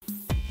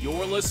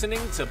You're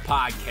listening to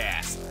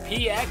Podcast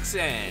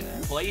PXN,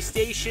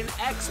 PlayStation,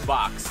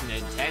 Xbox,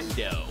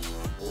 Nintendo.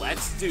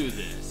 Let's do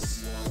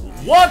this.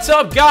 What's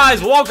up,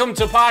 guys? Welcome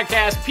to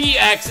Podcast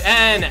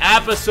PXN,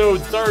 episode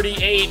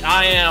 38.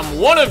 I am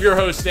one of your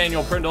hosts,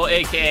 Daniel Prindle,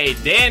 aka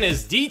Dan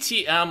is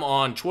DTM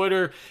on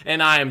Twitter,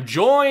 and I am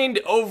joined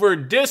over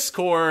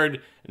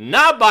Discord,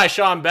 not by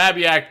Sean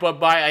Babiak,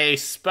 but by a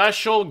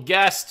special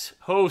guest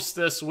host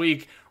this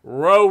week,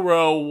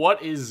 Roro.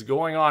 What is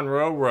going on,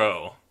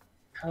 Roro?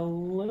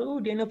 Hello,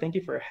 Daniel. Thank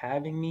you for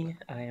having me.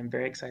 I am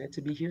very excited to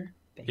be here.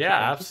 Thank you.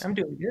 I'm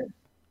doing good.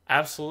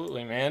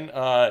 Absolutely, man.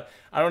 I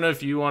don't know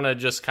if you want to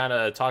just kind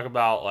of talk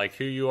about like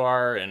who you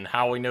are and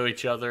how we know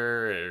each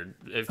other, or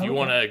if you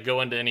want to go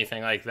into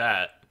anything like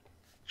that.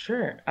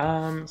 Sure.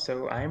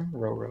 So I'm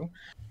Roro,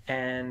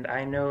 and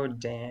I know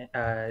Dan,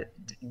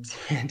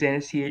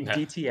 Dennis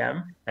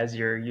DTM, as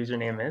your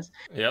username is,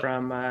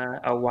 from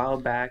a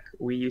while back.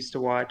 We used to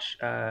watch.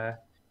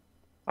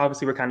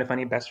 Obviously, we're Kind of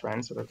Funny best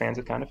friends, so we're fans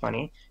of Kind of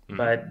Funny. Mm-hmm.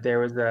 But there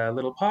was a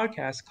little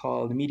podcast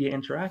called Media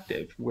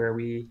Interactive where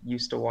we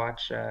used to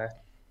watch a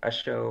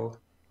show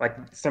like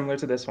similar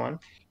to this one,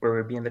 where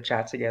we'd be in the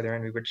chat together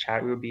and we would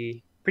chat. We would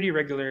be pretty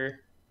regular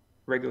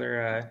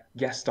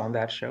guests on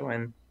that show,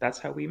 and that's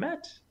how we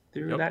met,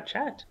 through that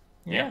chat.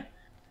 Yeah,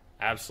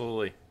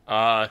 absolutely.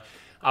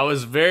 I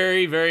was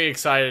very, very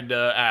excited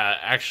to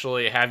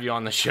actually have you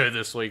on the show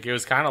this week. It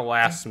was kind of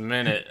last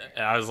minute.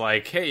 I was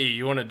like, hey,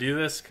 you want to do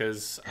this?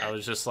 Because I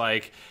was just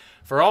like,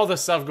 for all the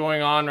stuff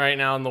going on right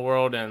now in the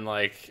world and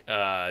like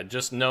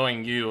just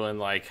knowing you and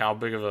like how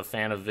big of a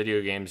fan of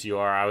video games you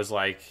are, I was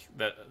like,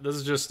 this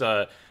is just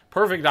a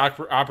perfect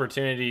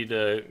opportunity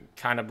to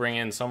kind of bring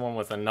in someone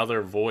with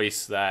another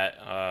voice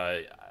that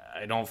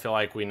I don't feel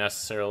like we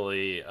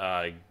necessarily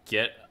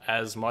get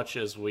as much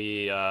as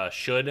we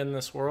should in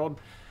this world.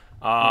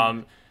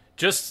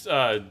 Just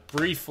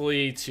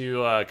briefly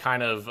to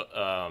kind of,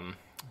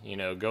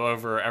 go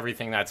over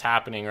everything that's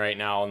happening right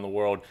now in the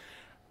world.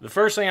 The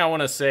first thing I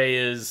want to say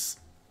is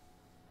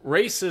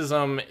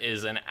racism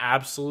is an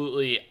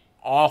absolutely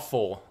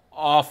awful,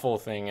 awful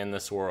thing in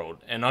this world.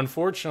 And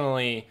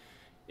unfortunately,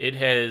 it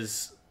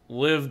has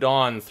lived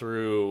on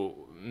through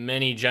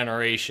many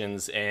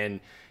generations, and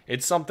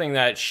it's something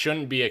that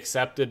shouldn't be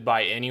accepted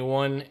by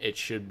anyone. It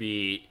should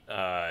be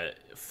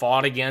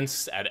fought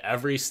against at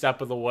every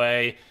step of the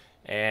way.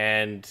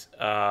 And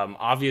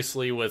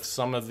obviously with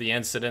some of the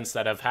incidents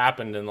that have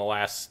happened in the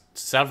last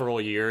several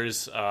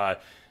years,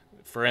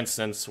 for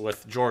instance,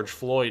 with George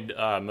Floyd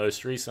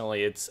most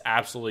recently, it's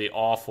absolutely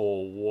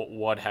awful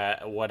what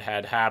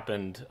had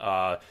happened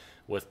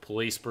with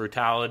police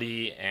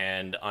brutality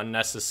and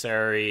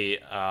unnecessary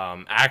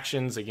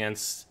actions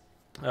against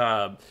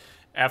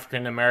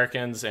African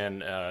Americans,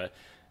 and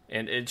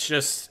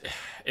it's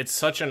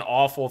such an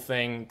awful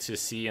thing to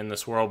see in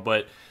this world.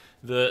 But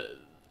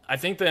I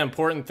think the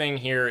important thing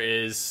here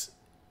is,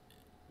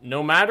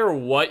 no matter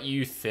what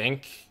you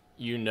think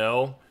you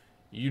know,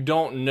 you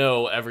don't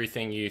know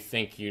everything you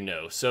think you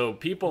know. So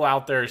people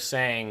out there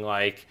saying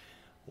like,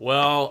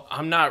 well,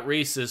 I'm not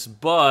racist,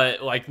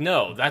 but like,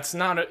 no, that's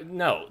not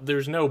no,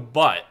 there's no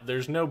but.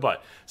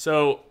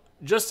 So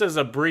just as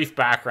a brief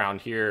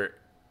background here,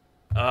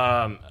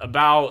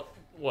 about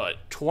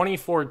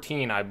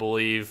 2014, I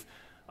believe,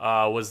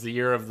 was the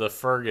year of the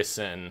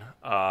Ferguson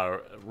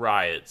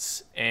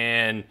riots.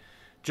 And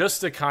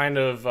just to kind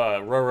of,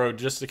 Roro,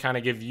 just to kind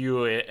of give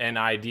you an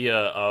idea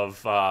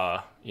of,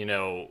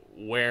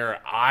 where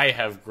I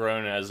have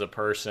grown as a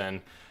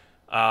person,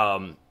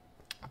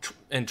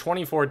 in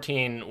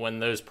 2014, when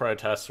those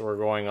protests were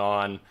going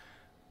on,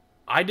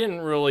 I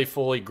didn't really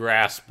fully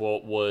grasp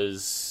what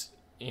was,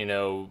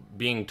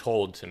 being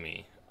told to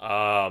me.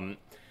 That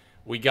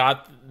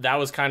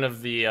was kind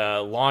of the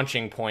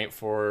launching point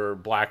for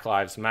Black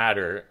Lives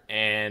Matter.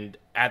 And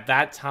at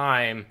that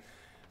time,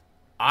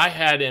 I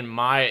had in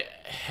my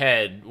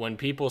head, when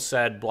people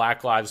said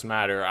Black Lives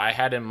Matter, I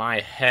had in my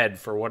head,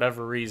 for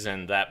whatever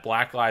reason, that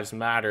Black Lives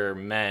Matter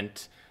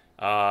meant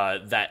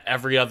that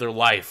every other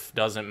life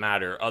doesn't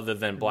matter other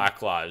than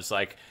Black lives.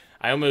 Like,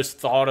 I almost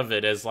thought of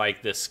it as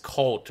like this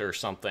cult or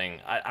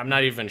something. I'm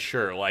not even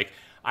sure. Like,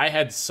 I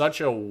had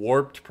such a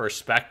warped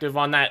perspective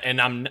on that,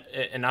 and I'm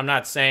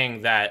not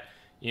saying that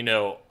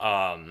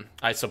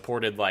I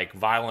supported like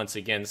violence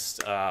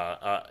against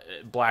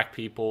black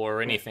people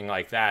or anything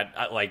like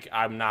that. Like,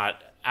 I'm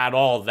not at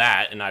all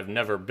that, and I've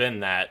never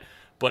been that.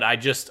 But I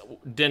just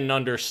didn't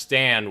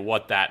understand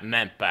what that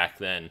meant back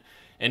then.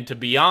 And to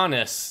be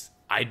honest,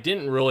 I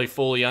didn't really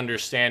fully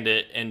understand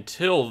it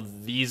until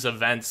these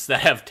events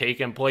that have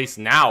taken place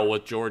now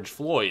with George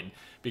Floyd,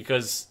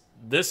 because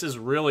this is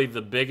really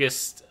the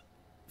biggest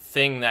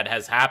thing that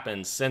has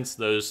happened since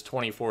those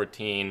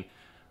 2014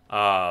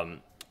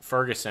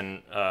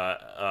 Ferguson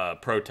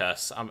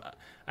protests.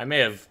 I may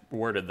have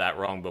worded that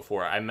wrong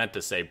before. I meant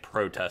to say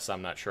protests.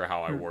 I'm not sure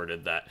how I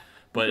worded that.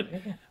 But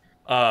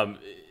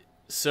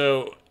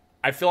so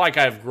I feel like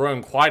I've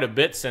grown quite a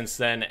bit since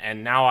then,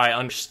 and now I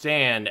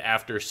understand,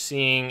 after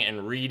seeing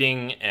and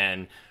reading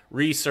and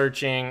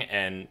researching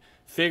and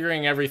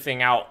figuring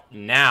everything out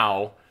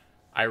now,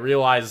 I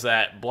realized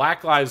that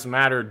Black Lives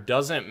Matter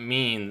doesn't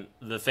mean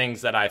the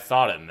things that I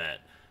thought it meant.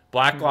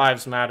 Black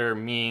Lives Matter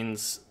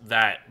means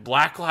that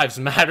Black Lives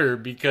Matter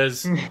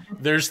because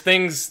there's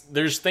things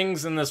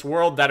in this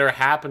world that are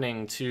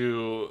happening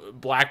to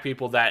Black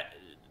people that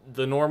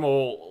the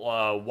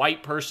normal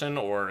white person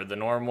or the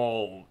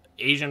normal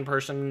Asian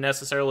person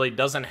necessarily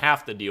doesn't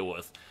have to deal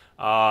with.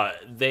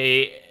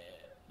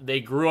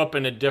 They grew up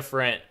in a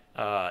different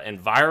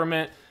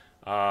environment.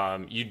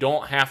 You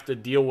don't have to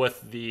deal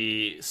with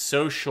the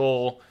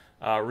social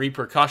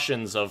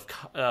repercussions of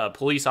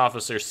police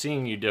officers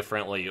seeing you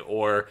differently,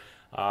 or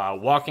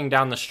walking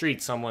down the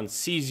street, someone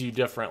sees you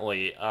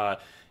differently.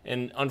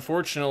 And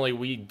unfortunately,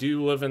 we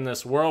do live in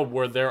this world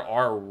where there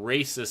are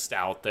racists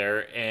out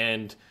there,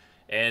 and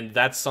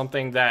that's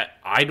something that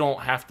I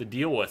don't have to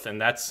deal with, and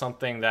that's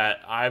something that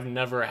I've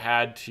never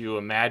had to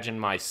imagine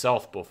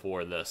myself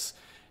before this.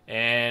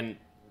 And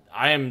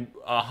I am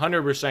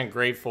 100%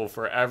 grateful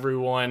for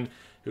everyone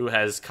who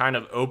has kind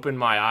of opened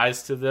my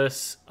eyes to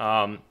this.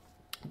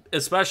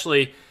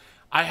 Especially,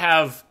 I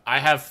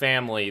have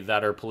family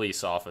that are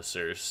police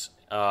officers.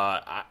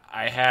 I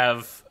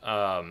have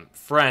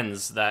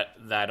friends that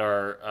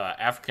are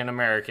African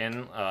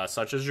American,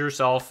 such as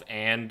yourself,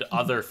 and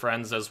other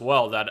friends as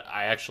well that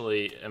I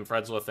actually am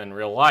friends with in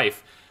real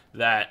life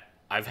that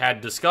I've had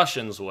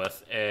discussions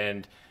with,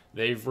 and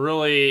they've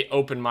really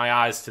opened my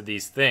eyes to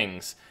these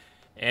things.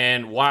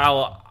 And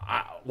while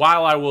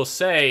I will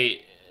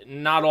say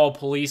not all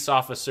police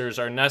officers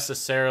are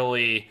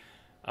necessarily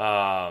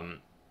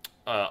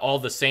all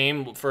the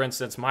same. For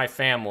instance, my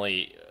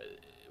family,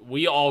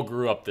 we all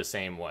grew up the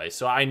same way.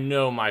 So I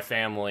know my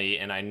family,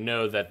 and I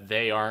know that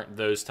they aren't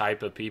those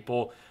type of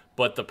people.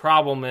 But the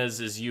problem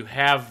is you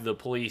have the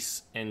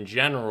police in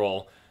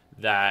general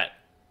that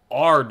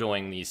are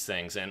doing these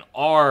things and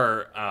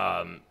are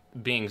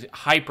being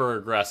hyper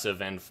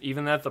aggressive, and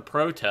even at the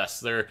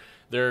protests,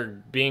 they're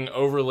being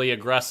overly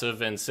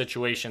aggressive in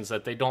situations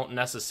that they don't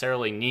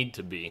necessarily need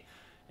to be.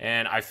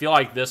 And I feel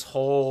like this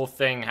whole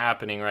thing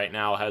happening right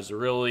now has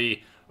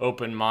really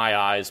opened my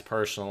eyes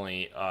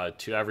personally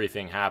to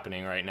everything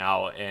happening right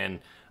now. And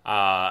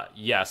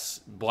yes,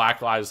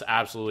 Black Lives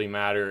absolutely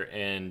matter,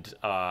 and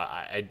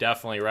I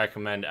definitely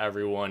recommend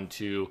everyone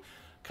to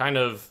kind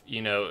of,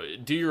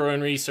 do your own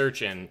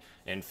research and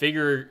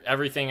figure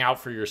everything out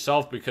for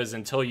yourself, because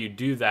until you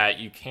do that,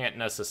 you can't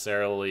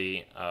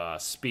necessarily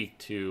speak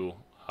to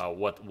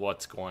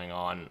what's going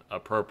on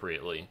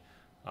appropriately.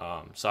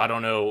 So I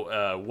don't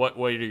know what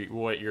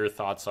your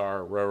thoughts are,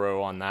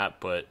 Roro, on that,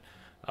 but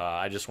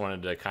I just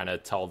wanted to kind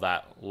of tell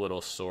that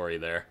little story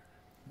there.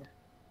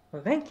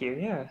 Well, thank you.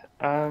 Yeah.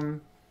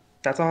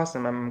 That's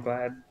awesome. I'm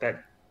glad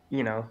that,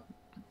 you know,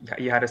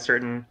 you had a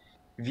certain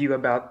view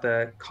about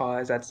the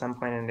cause at some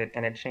point,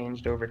 and it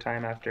changed over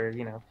time after,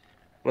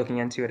 looking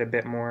into it a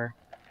bit more.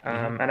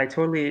 Mm-hmm. And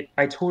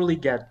I totally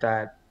get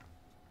that,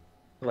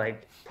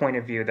 like, point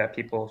of view that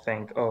people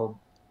think, oh,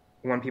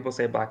 when people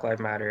say Black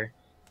Lives Matter,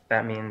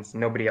 that means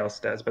nobody else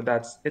does. But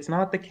it's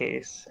not the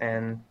case.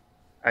 And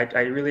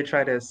I really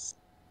try to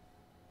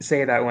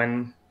say that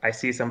when I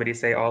see somebody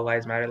say all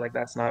lives matter, like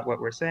that's not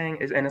what we're saying.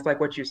 And it's like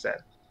what you said.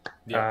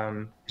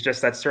 Yep. It's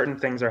just that certain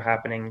things are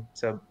happening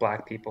to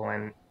Black people,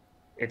 and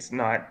it's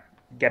not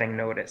getting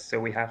noticed. So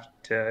we have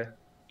to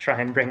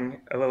try and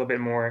bring a little bit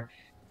more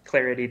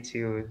clarity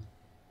to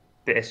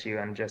the issue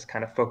and just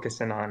kind of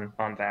focusing on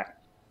that.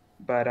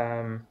 But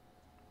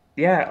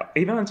yeah,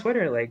 even on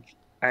Twitter, like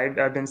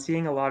I've been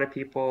seeing a lot of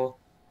people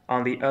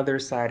on the other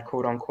side,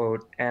 quote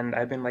unquote, and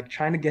I've been like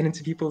trying to get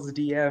into people's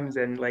DMs,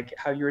 and like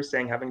how you were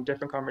saying, having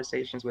different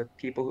conversations with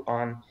people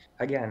on,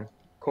 again,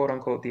 quote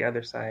unquote, the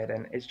other side.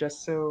 And it's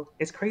just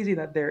it's crazy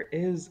that there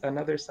is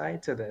another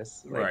side to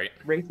this. Like Right.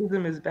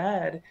 racism is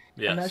bad,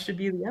 and that Yes. should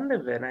be the end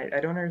of it. And I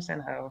don't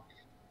understand how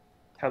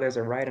there's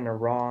a right and a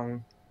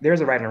wrong.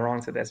 There's a right and a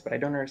wrong to this, but I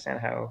don't understand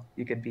how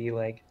you could be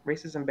like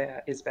racism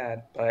is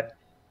bad, but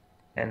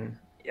and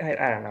I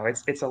don't know.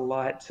 It's a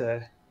lot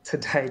to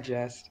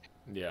digest.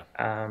 Yeah.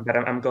 But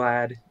I'm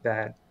glad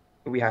that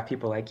we have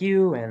people like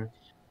you and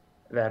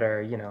that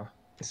are,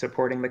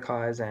 supporting the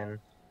cause and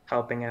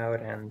helping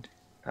out. And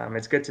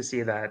it's good to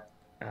see that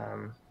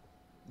um,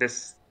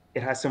 this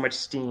it has so much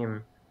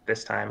steam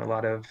this time, a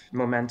lot of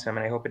momentum,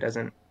 and I hope it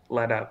doesn't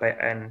let up.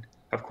 And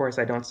of course,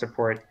 I don't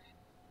support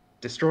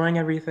destroying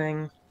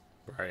everything,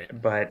 Right.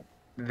 but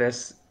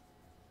this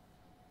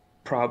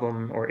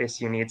problem or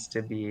issue needs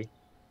to be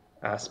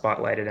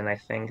spotlighted, and I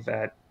think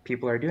that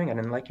people are doing it.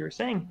 And like you were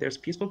saying, there's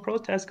peaceful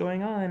protests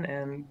going on,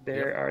 and Yep.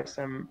 there are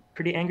some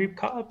pretty angry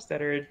cops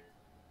that are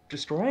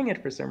destroying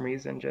it for some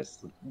reason,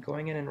 just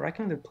going in and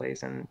wrecking the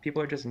place, and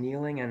people are just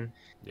kneeling and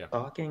Yeah.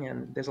 talking.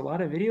 And there's a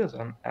lot of videos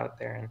out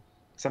there, and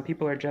some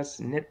people are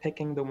just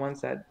nitpicking the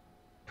ones that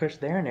push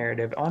their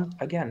narrative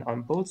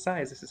on both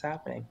sides. This is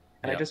happening.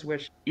 And I Yeah. just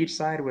wish each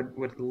side would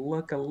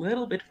look a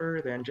little bit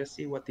further and just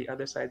see what the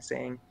other side's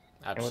saying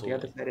and what the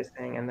other Absolutely. side is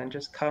saying, and then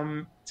just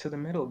come to the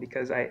middle,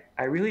 because I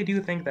really do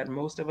think that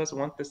most of us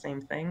want the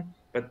same thing,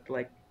 but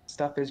like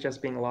stuff is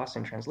just being lost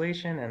in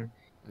translation, and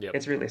Yep.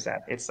 it's really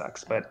sad. It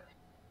sucks, but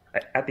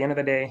at the end of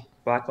the day,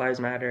 Black Lives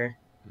Matter,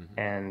 Mm-hmm.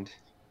 and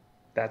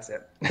that's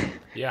it.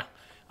 Yeah,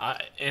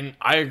 and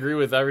I agree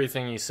with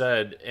everything you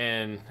said.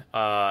 And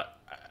I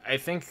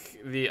think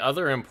the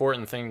other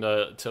important thing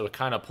to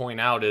kind of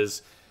point out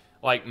is,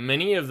 like,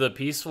 many of the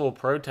peaceful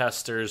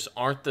protesters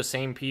aren't the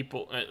same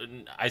people.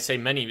 I say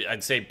many,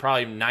 I'd say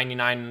probably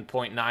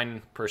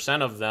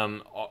 99.9% of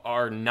them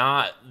are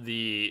not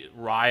the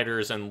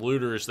rioters and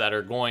looters that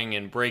are going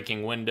and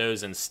breaking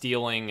windows and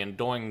stealing and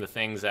doing the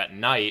things at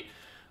night.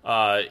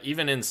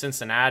 Even in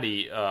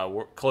Cincinnati,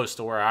 close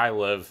to where I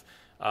live,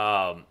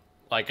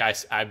 like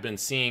I've been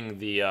seeing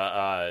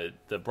the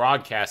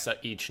broadcast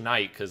each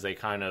night because they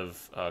kind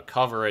of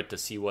cover it to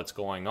see what's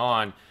going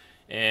on.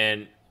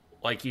 And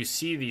like, you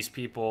see these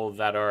people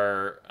that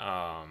are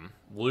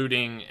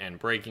looting and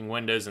breaking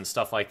windows and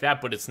stuff like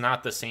that, but it's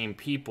not the same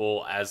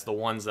people as the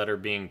ones that are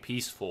being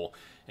peaceful.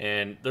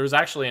 And there's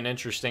actually an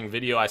interesting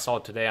video I saw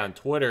today on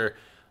Twitter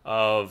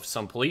of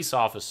some police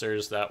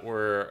officers that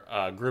were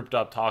grouped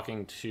up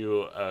talking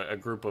to a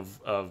group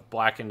of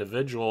black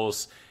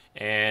individuals.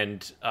 And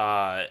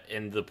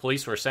the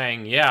police were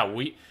saying, yeah,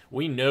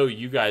 we know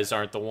you guys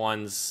aren't the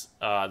ones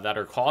that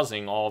are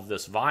causing all of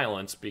this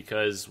violence,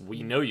 because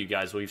we know you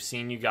guys. We've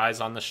seen you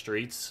guys on the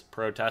streets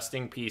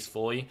protesting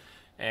peacefully,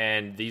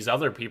 and these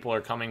other people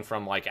are coming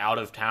from, like, out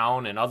of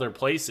town and other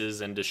places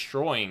and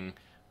destroying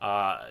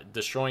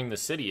the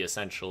city,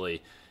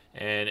 essentially.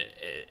 And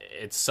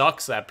it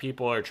sucks that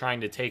people are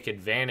trying to take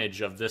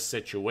advantage of this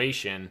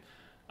situation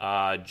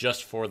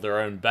just for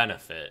their own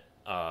benefit,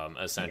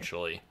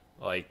 essentially.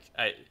 Like,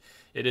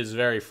 it is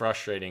very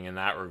frustrating in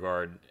that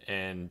regard.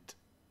 And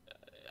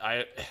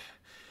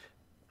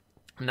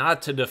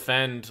not to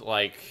defend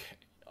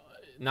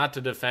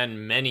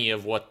many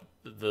of what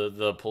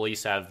the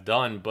police have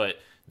done, but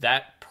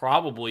that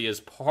probably is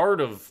part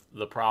of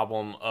the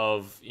problem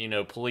of,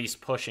 police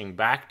pushing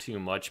back too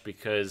much,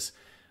 because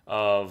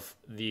of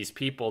these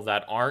people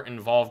that aren't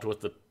involved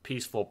with the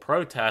peaceful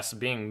protests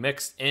being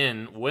mixed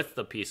in with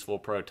the peaceful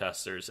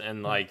protesters.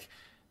 And, like,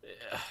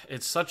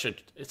 it's such an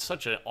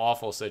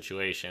awful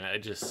situation.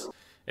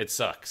 It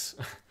sucks.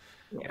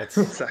 Yeah, it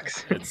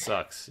sucks. It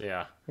sucks.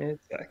 Yeah, it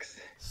sucks.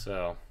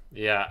 So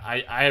yeah,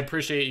 I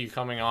appreciate you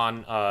coming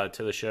on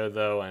to the show,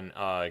 though, and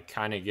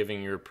kind of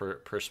giving your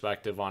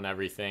perspective on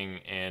everything.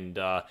 And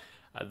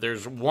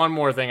there's one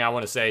more thing I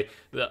want to say.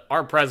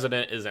 Our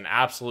president is an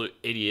absolute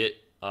idiot.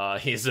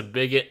 He's a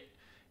bigot.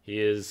 He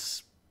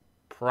is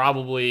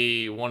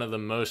probably one of the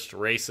most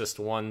racist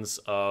ones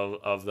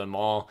of them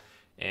all.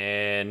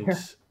 And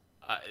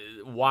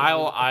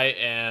while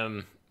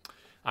I'm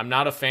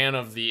not a fan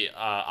of the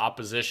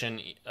opposition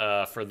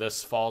for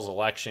this fall's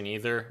election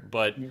either,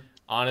 but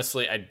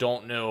honestly, I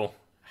don't know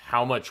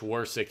how much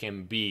worse it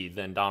can be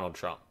than Donald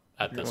Trump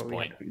at this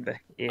point.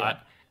 Yeah.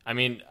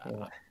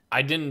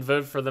 I didn't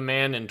vote for the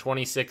man in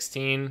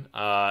 2016.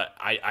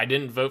 I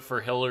didn't vote for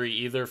Hillary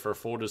either, for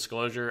full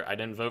disclosure. I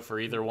didn't vote for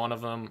either one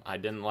of them. I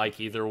didn't like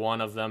either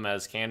one of them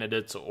as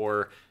candidates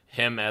or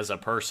him as a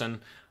person.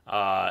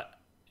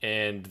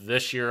 And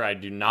this year, I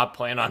do not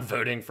plan on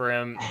voting for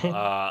him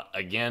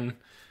again.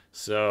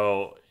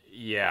 So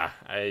yeah,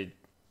 I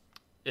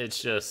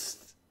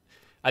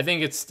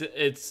think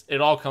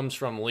it all comes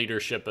from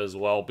leadership as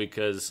well,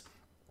 because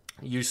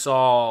you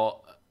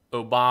saw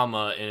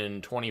Obama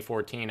in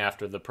 2014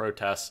 after the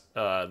protests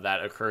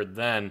that occurred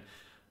then,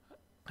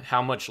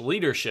 how much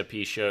leadership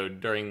he showed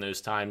during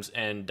those times,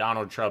 and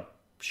Donald Trump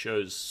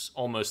shows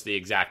almost the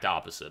exact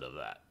opposite of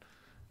that.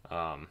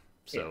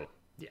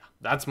 Yeah,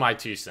 that's my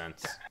 2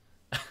 cents.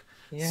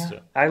 Yeah, so.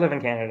 I live in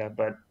Canada,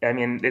 but I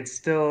mean, it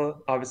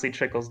still obviously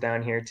trickles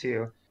down here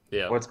too.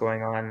 Yeah, what's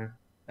going on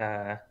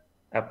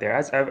up there?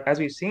 As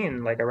we've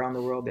seen, like, around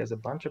the world, there's a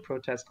bunch of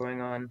protests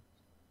going on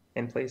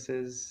in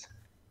places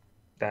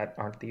that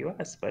aren't the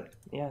U.S. But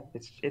yeah,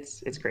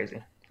 it's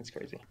crazy. It's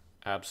crazy.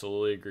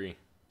 Absolutely agree.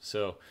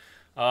 So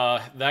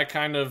that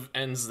kind of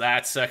ends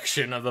that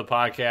section of the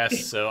podcast.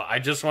 So I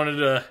just wanted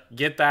to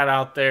get that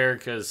out there,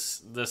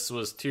 because this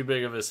was too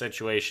big of a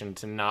situation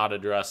to not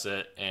address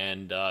it,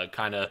 and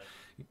kind of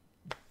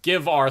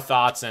give our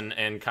thoughts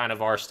and kind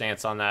of our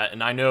stance on that.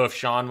 And I know if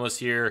Sean was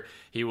here,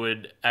 he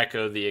would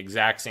echo the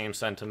exact same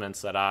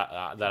sentiments that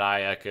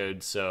I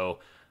echoed. So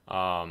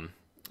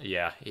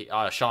yeah,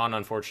 Sean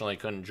unfortunately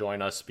couldn't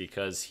join us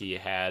because he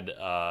had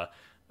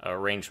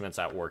arrangements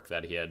at work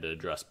that he had to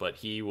address, but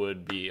he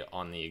would be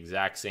on the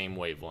exact same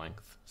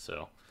wavelength.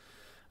 So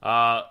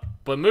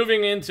but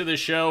moving into the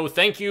show,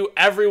 thank you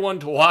everyone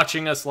to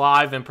watching us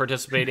live and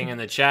participating in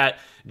the chat.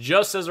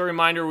 Just as a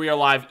reminder, we are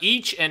live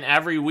each and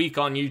every week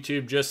on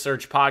YouTube. Just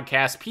search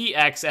Podcast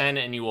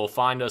PXN and you will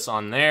find us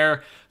on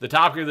there. The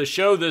topic of the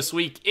show this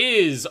week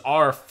is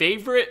our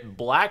favorite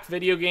black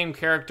video game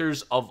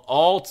characters of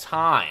all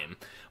time.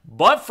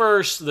 But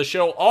first, the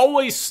show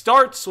always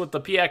starts with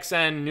the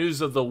PXN news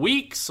of the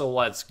week, so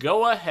let's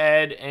go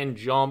ahead and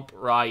jump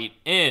right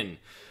in.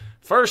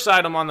 First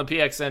item on the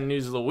PXN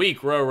news of the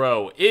week,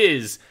 Roro,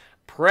 is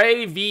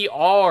Prey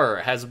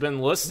VR has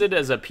been listed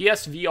as a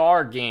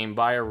PSVR game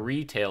by a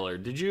retailer.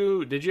 Did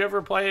you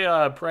ever play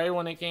Prey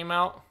when it came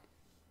out?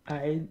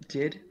 I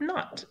did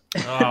not. Oh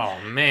I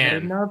did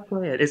man, not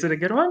play it. Is it a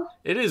good one?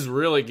 it is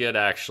really good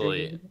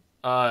actually.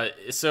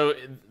 So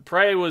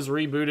Prey was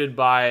rebooted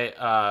by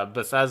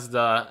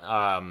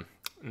Bethesda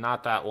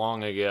not that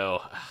long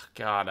ago.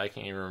 God, I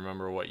can't even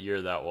remember what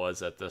year that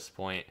was at this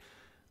point.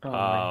 Oh man,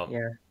 Uh,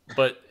 yeah.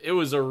 but it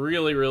was a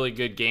really, really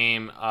good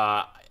game.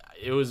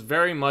 It was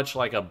very much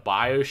like a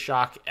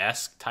Bioshock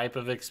esque type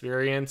of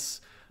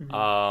experience, Mhm.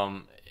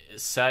 um,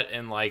 set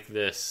in like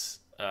this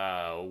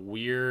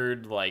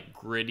weird, like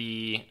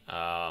gritty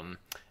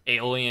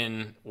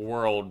alien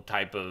world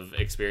type of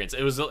experience.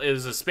 It was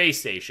a space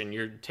station.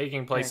 You're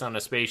taking place Right. on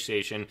a space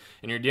station,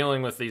 and you're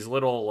dealing with these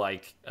little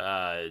like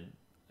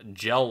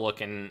gel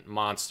looking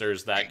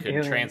monsters that could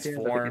Aliens, yeah, that they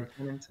transform.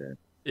 can turn into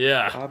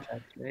Yeah,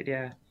 objects, right?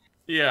 Yeah.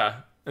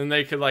 yeah, and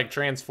they could like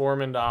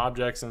transform into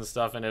objects and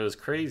stuff, and it was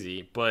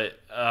crazy. But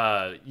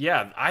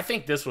yeah, I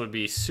think this would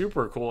be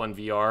super cool in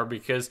VR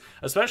because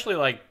especially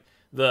like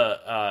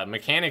the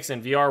mechanics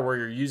in VR where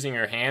you're using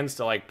your hands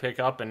to like pick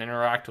up and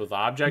interact with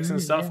objects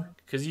and stuff Yeah.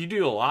 because you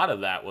do a lot of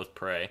that with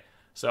Prey.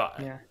 So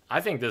Yeah. I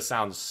think this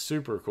sounds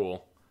super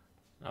cool.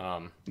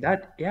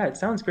 That yeah, it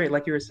sounds great.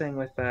 Like you were saying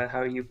with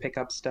how you pick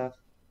up stuff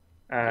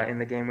Yeah. in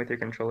the game with your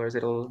controllers,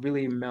 it'll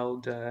really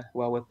meld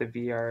well with the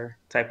VR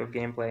type of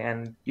gameplay,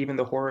 and even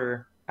the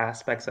horror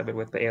aspects of it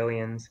with the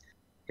aliens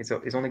is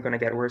only going to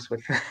get worse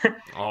with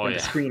Oh when the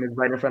yeah. screen is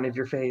right in front of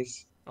your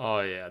face.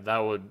 Oh yeah. That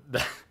would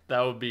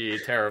that would be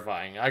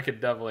terrifying. I could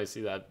definitely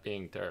see that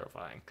being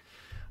terrifying.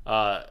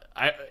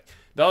 I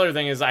the other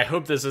thing is I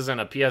hope this isn't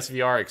a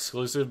PSVR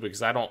exclusive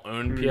because I don't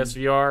own Mm,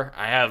 PSVR.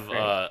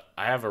 right.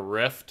 I have a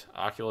Rift,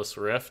 Oculus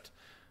Rift.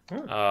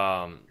 Oh,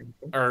 Um pretty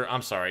cool. or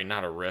I'm sorry,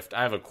 not a Rift.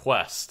 I have a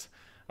Quest,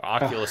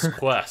 Oculus Oh,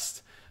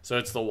 Quest. So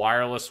it's the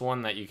wireless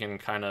one that you can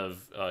kind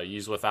of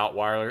use without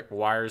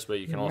wires, but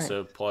you can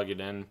also nice. plug it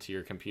into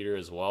your computer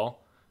as well.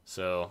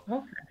 So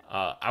Okay.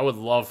 I would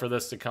love for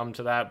this to come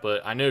to that,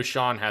 but I know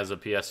Sean has a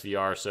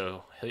PSVR,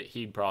 so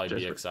he'd probably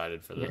be Just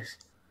excited for yeah, this.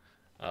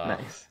 Uh,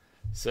 nice.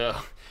 so,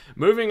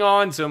 moving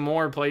on to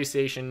more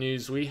PlayStation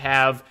news, we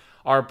have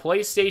our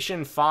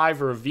PlayStation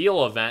 5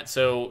 reveal event.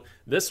 So,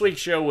 this week's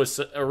show was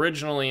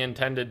originally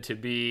intended to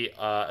be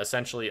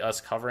essentially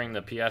us covering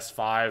the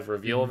PS5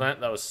 reveal Mhm. event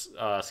that was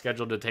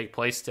scheduled to take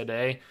place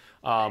today.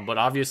 But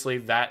obviously,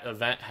 that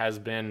event has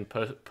been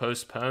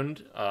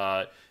postponed.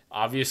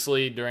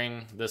 Obviously,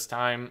 during this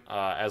time,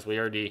 as we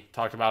already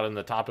talked about in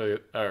the top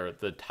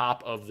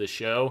of the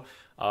show,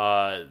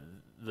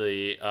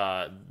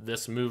 the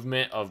this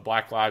movement of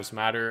Black Lives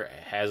Matter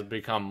has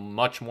become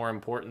much more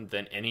important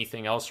than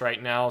anything else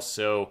right now.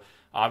 So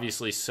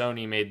obviously,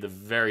 Sony made the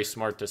very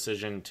smart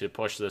decision to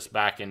push this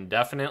back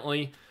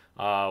indefinitely.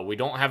 We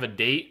don't have a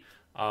date,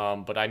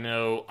 but I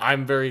know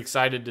I'm very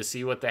excited to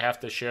see what they have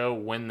to show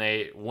when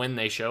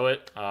they show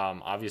it.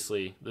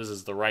 Obviously, this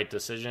is the right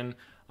decision.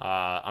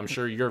 I'm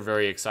sure you're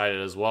very excited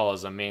as well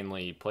as a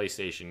mainly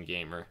PlayStation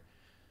gamer.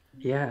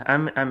 Yeah,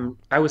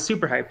 I was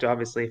super hyped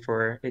obviously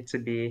for it to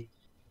be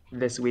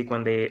this week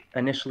when they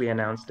initially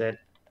announced it.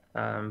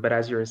 But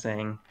as you were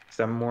saying,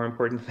 some more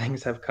important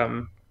things have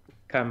come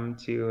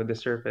to the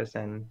surface,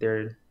 and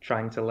they're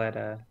trying to let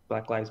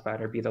Black Lives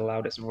Matter be the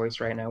loudest voice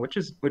right now, which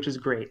is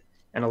great.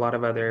 And a lot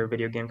of other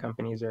video game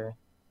companies are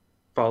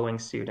following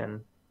suit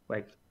and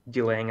like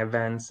delaying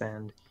events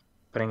and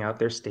putting out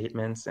their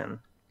statements. And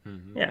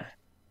Hmm. yeah.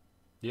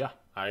 Yeah,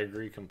 I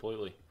agree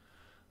completely.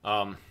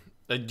 Um,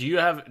 do you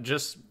have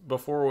just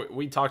before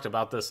we talked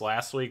about this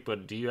last week,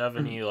 but do you have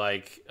any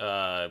like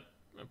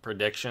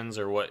predictions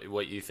or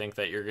what you think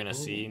that you're gonna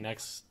see Oh.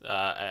 next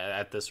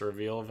at this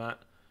reveal event?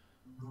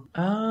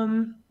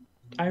 Um,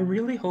 I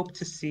really hope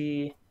to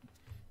see.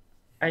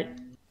 I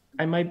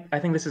I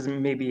think this is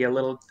maybe a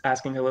little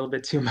asking a little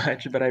bit too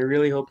much, but I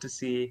really hope to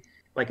see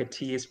like a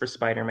tease for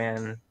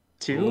Spider-Man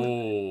 2.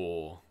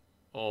 Oh,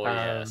 oh Um,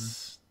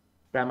 yes.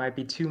 that might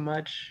be too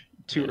much,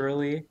 too Yeah.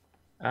 early,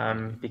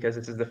 Hmm. because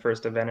this is the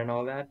first event and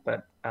all that.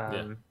 But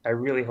Yeah. I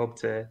really hope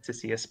to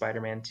see a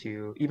Spider-Man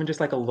 2, even just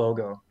like a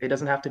logo. It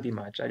doesn't have to be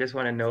much. I just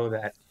want to know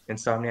that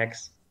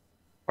Insomniac's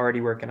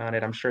already working on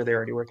it. I'm sure they're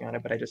already working on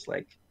it, but I just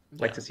like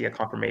Yeah. to see a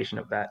confirmation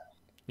of that.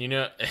 You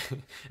know,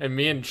 and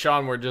me and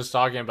Sean were just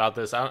talking about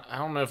this. I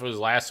don't know if it was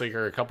last week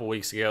or a couple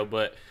weeks ago,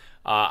 but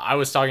I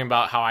was talking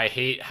about how I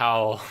hate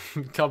how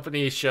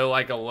companies show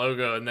like a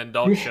logo and then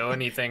don't show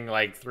anything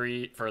like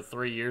 3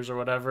 years or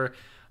whatever.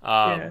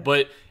 Yeah.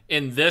 But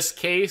in this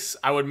case,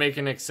 I would make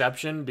an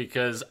exception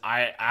because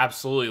I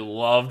absolutely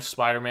loved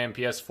Spider-Man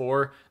PS4.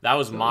 So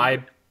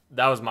good.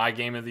 That was my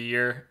game of the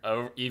year,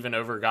 even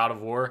over God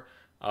of War.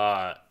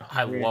 I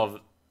Oh, yeah.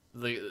 love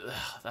the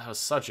that was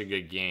such a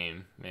good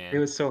game, It man.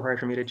 was so hard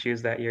for me to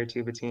choose that year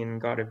too between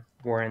God of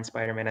War and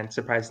Spider-Man, and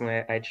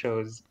surprisingly, I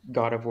chose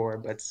God of War.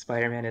 But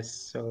Spider-Man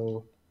is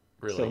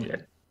Really so good.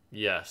 good.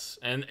 Yes,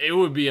 and it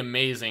would be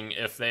amazing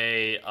if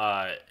they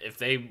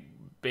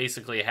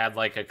basically had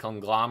like a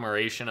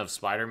conglomeration of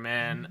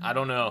Spider-Man. I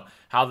don't know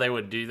how they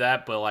would do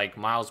that, but like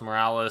Miles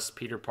Morales,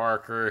 Peter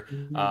Parker,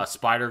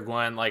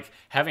 Spider-Gwen, like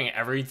having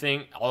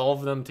everything, all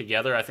of them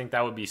together, I think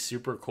that would be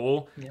super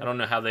cool. I don't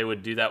know how they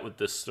would do that with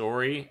the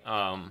story,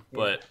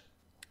 but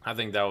I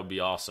think that would be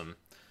awesome.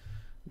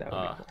 That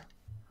would be cool.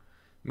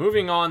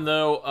 Moving on,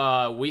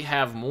 though, we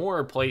have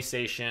more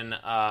PlayStation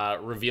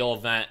reveal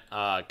event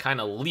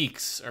kind of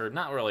leaks, or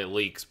not really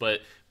leaks, but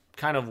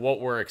kind of what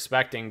we're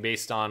expecting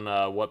based on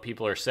what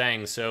people are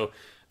saying. So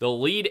the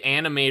lead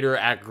animator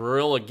at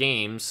Guerrilla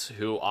Games,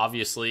 who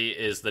obviously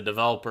is the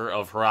developer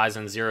of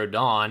Horizon Zero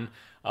Dawn,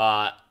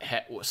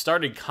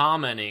 started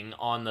commenting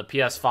on the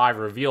PS5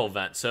 reveal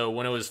event. So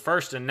when it was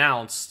first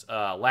announced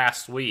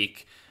last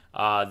week,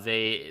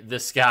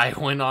 this guy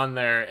went on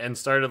there and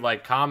started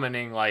like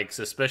commenting like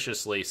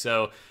suspiciously.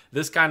 So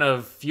this kind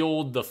of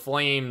fueled the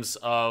flames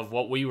of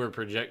what we were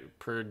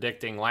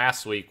predicting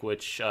last week,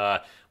 which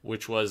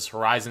was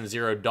Horizon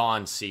Zero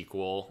Dawn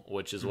sequel,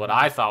 which is what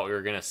I thought we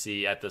were going to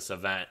see at this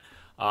event.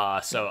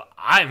 So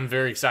I'm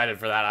very excited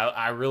for that.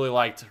 I really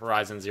liked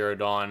Horizon Zero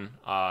Dawn,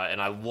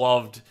 and I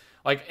loved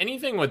like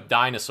anything with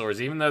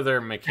dinosaurs, even though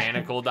they're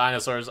mechanical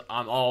dinosaurs.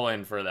 I'm all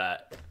in for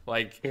that.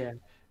 Like, Yeah.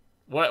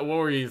 What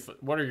are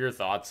your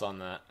thoughts on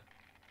that?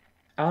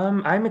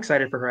 I'm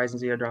excited for Horizon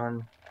Zero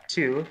Dawn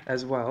 2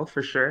 as well,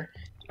 for sure.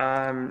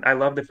 I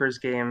love the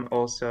first game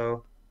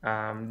also.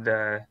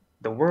 The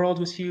world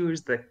was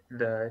huge.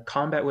 The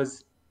combat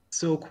was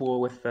so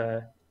cool with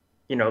the,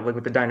 like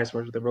with the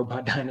dinosaurs, with the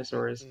robot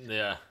dinosaurs.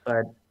 Yeah.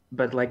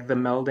 But like the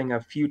melding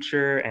of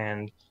future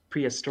and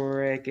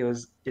prehistoric,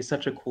 it's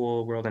such a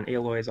cool world, and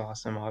Aloy is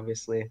awesome,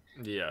 obviously.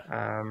 Yeah.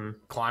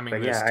 Climbing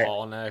But those yeah,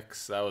 tall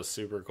necks, that was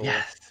super cool.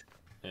 yes.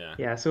 Yeah.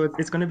 Yeah, so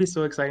it's going to be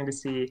so exciting to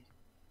see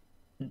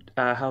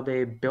how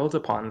they build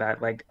upon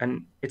that. Like,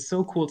 and it's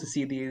so cool to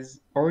see these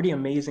already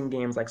amazing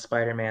games like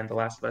Spider-Man, The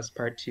Last of Us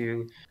Part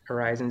 2,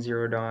 Horizon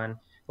Zero Dawn.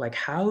 Like,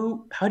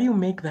 how do you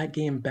make that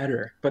game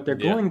better? But they're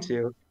Yeah. going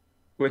to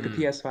with the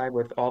PS5,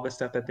 with all the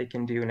stuff that they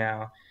can do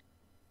now,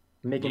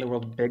 making the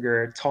world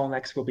bigger. Tall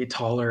necks will be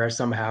taller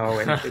somehow,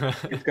 and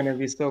it's going to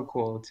be so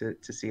cool to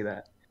see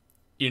that.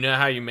 You know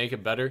how you make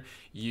it better?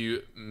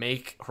 You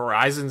make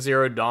Horizon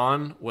Zero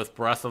Dawn with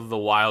Breath of the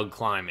Wild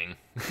climbing.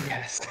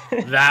 Yes.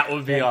 That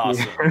would be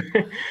awesome.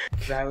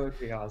 That would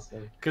be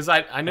awesome. Because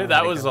I know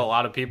that was a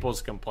lot of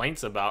people's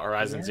complaints about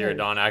Horizon Zero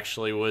Dawn,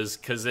 actually, was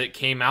because it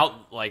came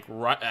out like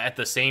right at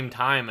the same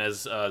time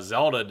as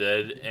Zelda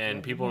did,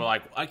 and people were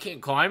like, I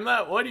can't climb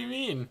that? What do you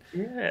mean?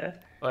 Yeah.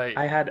 Like,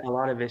 I had a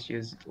lot of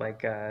issues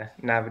like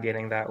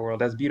navigating that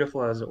world, as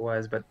beautiful as it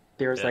was, but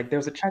there was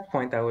a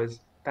checkpoint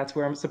that's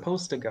where I'm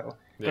supposed to go.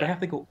 But I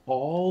have to go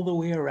all the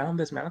way around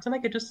this mountain.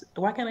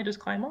 Why can't I just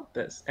climb up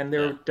this? And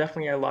there were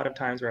definitely a lot of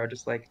times where I would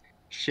just like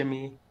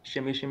shimmy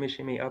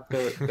up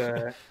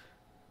the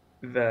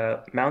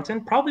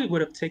mountain. Probably would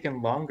have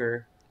taken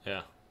longer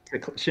to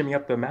shimmy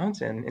up the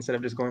mountain instead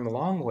of just going the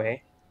long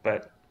way,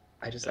 but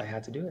I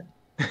had to do it.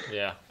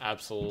 Yeah,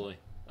 absolutely.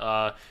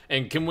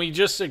 And can we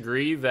just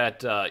agree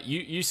that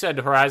you said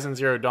Horizon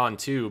Zero Dawn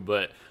 2,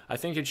 but I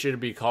think it should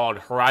be called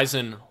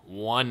Horizon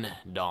 1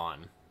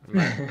 Dawn.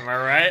 Am I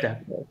right?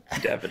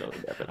 Definitely.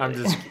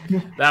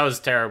 That was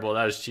terrible.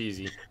 That was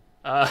cheesy.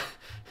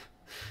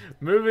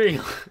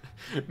 Moving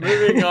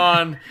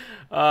on,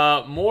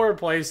 more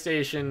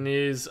PlayStation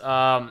news.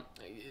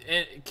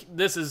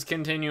 This is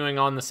continuing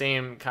on the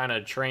same kind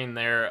of train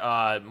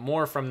there.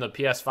 More from the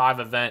PS5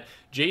 event.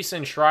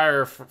 Jason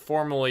Schreier,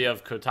 formerly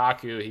of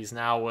Kotaku, he's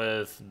now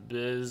with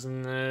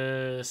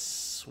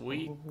Business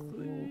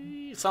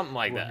Weekly, something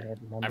like that.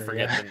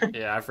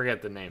 I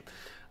forget the name.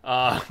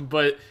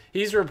 But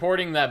he's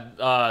reporting that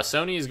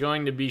Sony is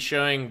going to be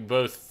showing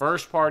both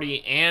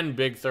first-party and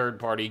big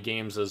third-party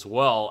games as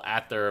well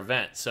at their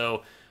event.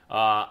 So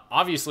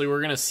obviously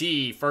we're going to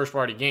see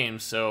first-party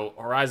games. So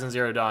Horizon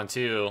Zero Dawn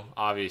 2,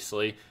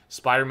 obviously.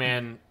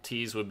 Spider-Man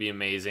tease would be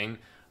amazing.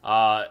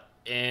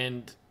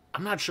 And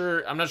I'm not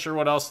sure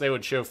what else they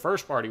would show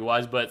first-party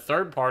wise, but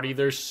third-party,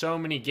 there's so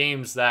many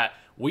games that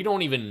we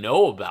don't even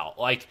know about.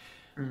 Like,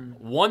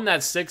 one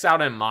that sticks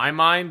out in my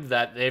mind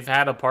that they've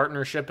had a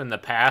partnership in the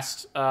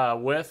past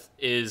with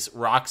is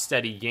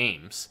Rocksteady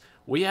Games.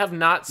 We have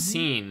not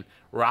seen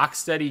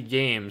Rocksteady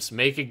Games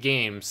make a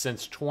game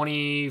since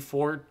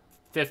 2014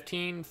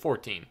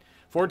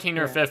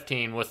 or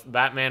 15 with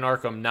Batman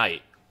Arkham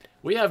Knight.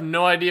 We have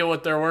no idea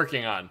what they're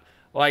working on.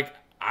 Like,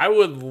 I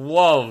would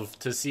love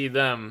to see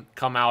them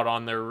come out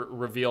on their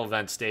reveal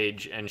event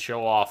stage and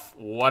show off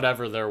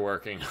whatever they're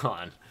working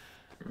on.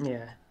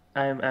 Yeah,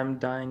 I'm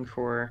dying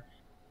for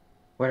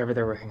whatever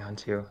they're working on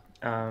too.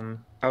 I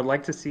would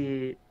like to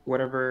see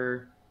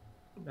whatever.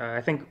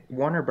 I think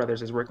Warner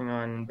Brothers is working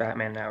on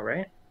Batman now,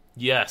 right?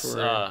 Yes,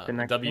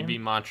 WB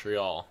game?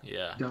 Montreal.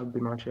 Yeah.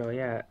 WB Montreal.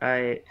 Yeah.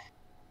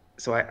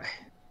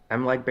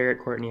 I'm like Barrett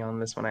Courtney on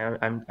this one.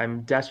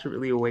 I'm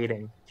desperately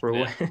waiting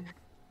for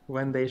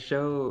when they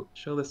show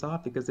this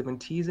off, because they've been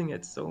teasing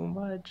it so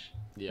much.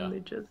 Yeah. And they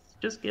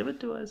just give it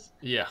to us.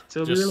 Yeah.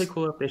 So it'd be really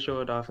cool if they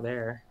show it off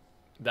there.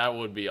 That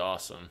would be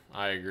awesome.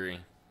 I agree.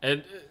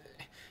 And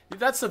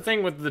that's the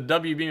thing with the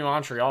WB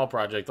Montreal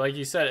project. Like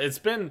you said, it's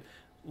been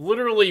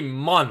literally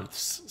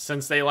months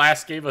since they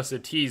last gave us a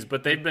tease,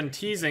 but they've been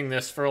teasing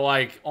this for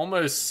like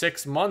almost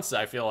 6 months,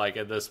 I feel like,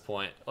 at this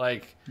point.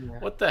 Like,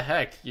 what the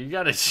heck? You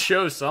got to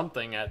show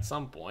something at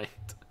some point.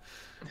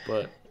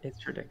 But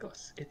it's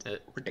ridiculous. It's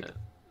ridiculous.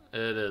 It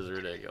is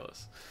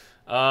ridiculous.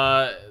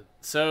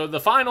 So the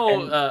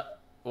final...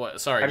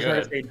 what? Sorry, go ahead. I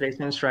was going to say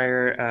Jason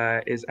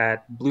Schreier is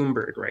at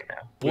Bloomberg right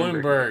now.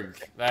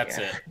 Bloomberg. That's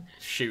it.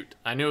 Shoot.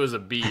 I knew it was a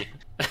B.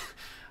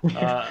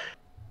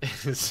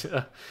 This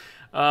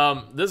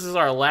is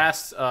our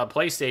last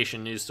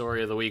PlayStation news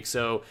story of the week.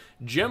 So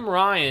Jim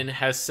Ryan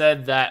has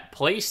said that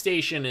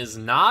PlayStation is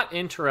not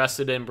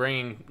interested in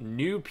bringing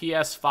new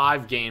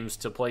PS5 games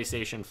to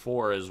PlayStation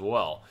 4 as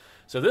well.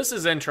 So this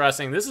is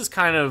interesting. This is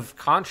kind of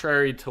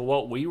contrary to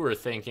what we were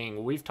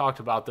thinking. We've talked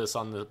about this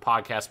on the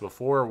podcast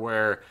before,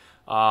 where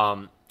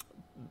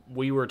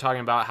we were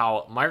talking about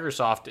how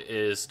Microsoft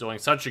is doing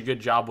such a good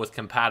job with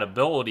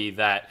compatibility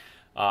that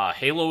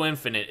Halo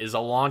Infinite is a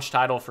launch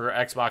title for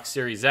Xbox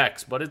Series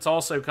X, but it's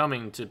also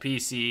coming to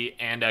PC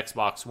and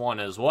Xbox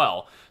One as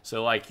well.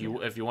 So like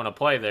if you want to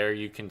play there,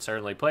 you can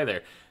certainly play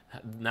there.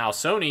 Now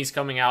Sony's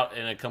coming out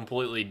in a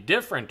completely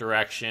different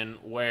direction,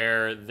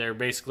 where they're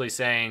basically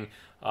saying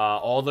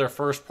all their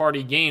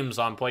first-party games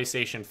on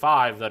PlayStation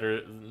 5 that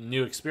are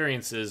new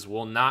experiences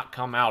will not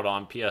come out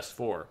on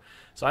PS4.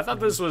 So I thought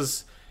this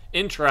was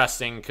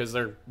interesting because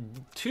they're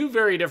two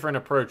very different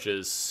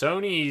approaches.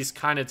 Sony's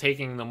kind of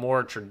taking the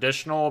more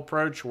traditional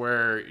approach,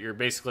 where you're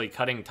basically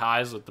cutting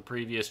ties with the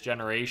previous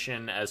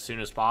generation as soon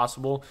as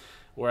possible,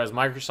 whereas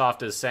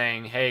Microsoft is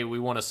saying, hey, we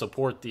want to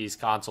support these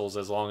consoles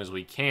as long as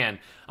we can.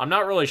 I'm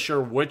not really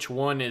sure which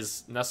one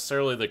is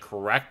necessarily the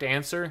correct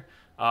answer.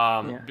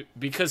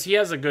 Because he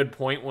has a good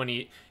point when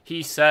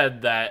he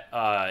said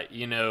that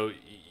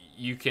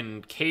you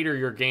can cater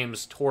your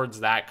games towards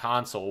that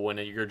console when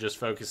you're just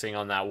focusing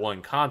on that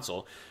one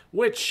console,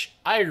 which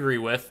I agree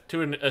with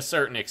to a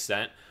certain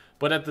extent.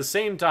 But at the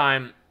same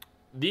time,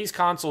 these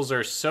consoles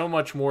are so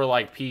much more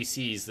like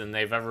PCs than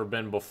they've ever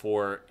been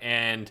before.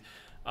 And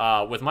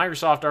with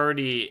Microsoft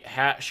already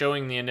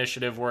showing the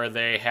initiative where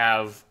they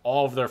have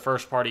all of their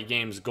first-party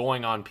games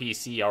going on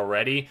PC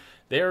already,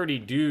 they already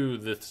do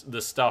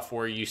the stuff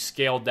where you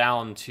scale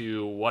down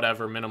to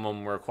whatever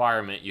minimum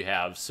requirement you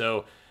have.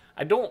 So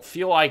I don't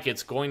feel like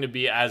it's going to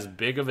be as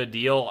big of a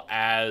deal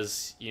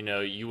as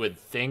you would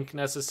think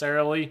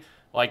necessarily.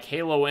 Like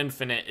Halo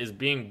Infinite is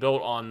being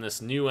built on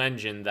this new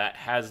engine that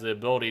has the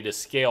ability to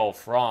scale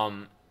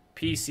from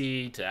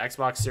PC to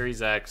Xbox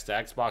Series X to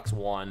Xbox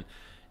One,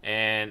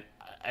 and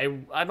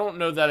I don't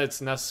know that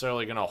it's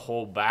necessarily going to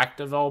hold back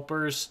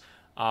developers.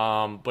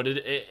 But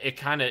it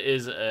kind of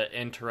is an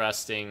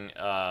interesting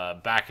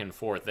back and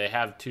forth. They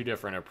have two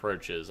different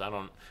approaches.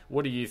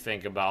 What do you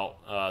think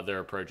about their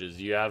approaches?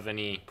 Do you have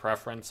any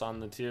preference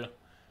on the two?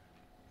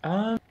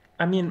 I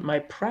mean, my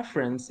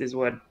preference is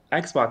what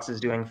Xbox is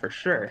doing for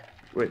sure,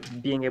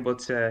 with being able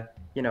to,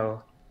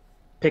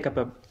 pick up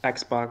a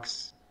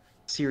Xbox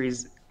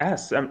Series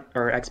S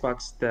or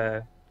Xbox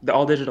the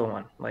all digital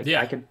one. Like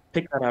I could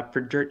pick that up for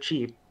dirt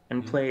cheap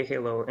and play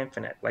Halo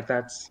Infinite. Like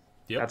that's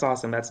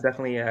awesome. That's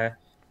definitely a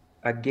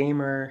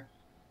gamer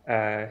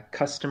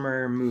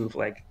customer move.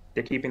 Like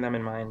they're keeping them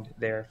in mind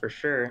there for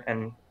sure.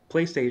 And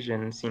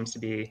PlayStation seems to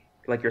be,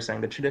 like you're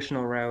saying, the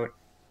traditional route.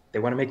 They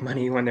want to make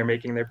money when they're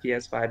making their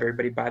PS5.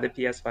 Everybody buy the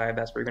PS5.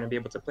 That's where you're going to be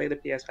able to play the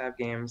PS5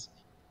 games.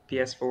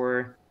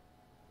 PS4,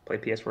 play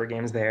PS4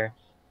 games there.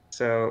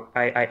 So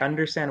I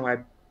understand why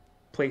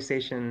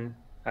PlayStation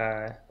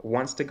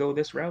wants to go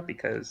this route,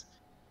 because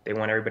they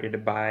want everybody to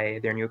buy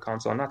their new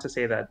console. Not to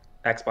say that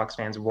Xbox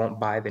fans won't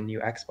buy the new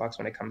Xbox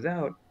when it comes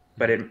out,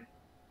 but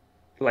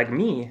like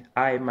me,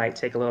 I might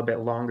take a little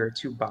bit longer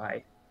to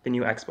buy the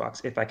new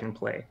Xbox if I can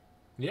play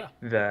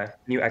the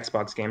new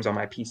Xbox games on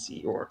my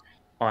PC or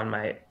on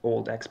my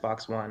old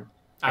Xbox One.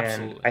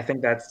 Absolutely. And I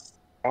think that's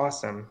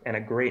awesome and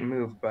a great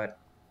move, but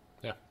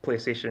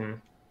PlayStation,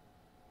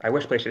 I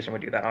wish PlayStation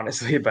would do that,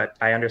 honestly, but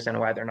I understand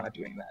why they're not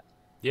doing that.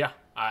 Yeah,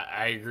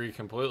 I agree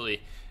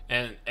completely.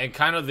 And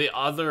kind of the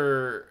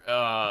other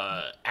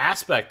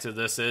aspect to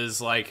this is,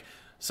 like,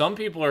 some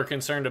people are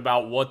concerned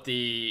about what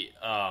the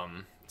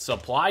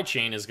supply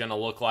chain is going to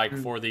look like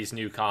for these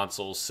new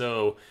consoles.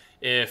 So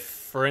if,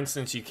 for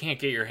instance, you can't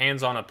get your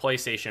hands on a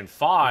PlayStation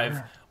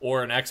 5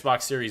 or an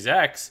Xbox Series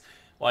X,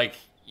 like,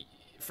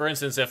 for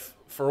instance, if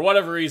for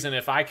whatever reason,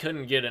 if I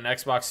couldn't get an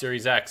Xbox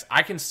Series X,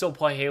 I can still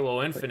play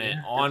Halo Infinite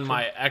on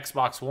my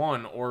Xbox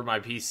One or my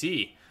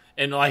PC.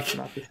 And like,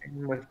 not the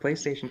same with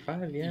PlayStation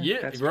 5,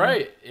 that's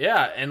right. True.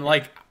 Yeah, and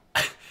like,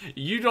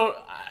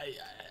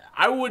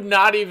 I would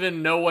not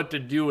even know what to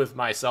do with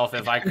myself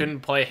if I couldn't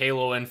play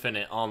Halo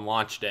Infinite on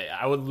launch day.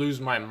 I would lose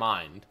my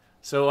mind.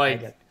 So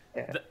like,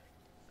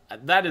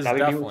 that is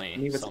definitely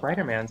me with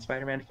Spider-Man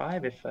 5,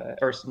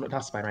 or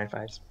not Spider-Man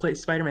 5,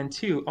 Spider-Man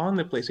 2 on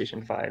the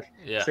PlayStation 5.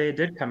 Yeah. Say it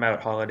did come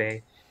out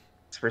holiday.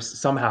 for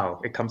somehow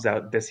it comes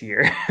out this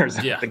year or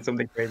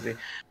something crazy.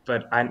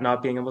 But I'm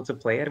not being able to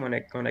play it when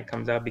it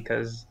comes out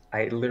because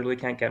I literally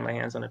can't get my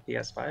hands on a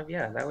PS5.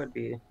 Yeah, that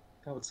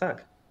would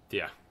suck.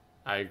 Yeah,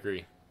 I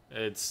agree.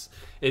 It's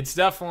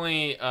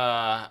definitely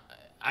I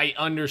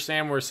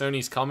understand where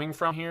Sony's coming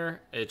from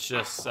here. It's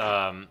just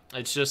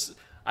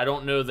I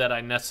don't know that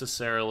I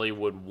necessarily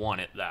would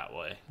want it that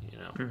way, you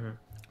know. Mm-hmm.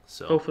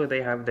 So hopefully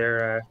they have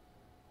their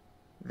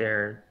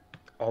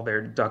all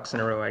their ducks in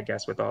a row, I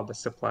guess, with all the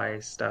supply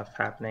stuff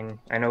happening.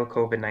 I know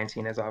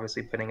COVID-19 is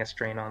obviously putting a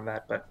strain on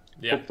that, but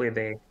hopefully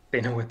they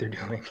know what they're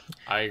doing.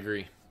 I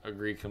agree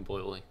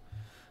completely.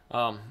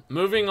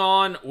 Moving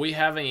on, we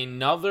have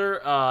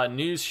another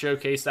news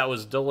showcase that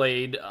was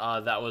delayed.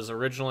 That was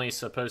originally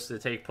supposed to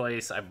take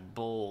place, I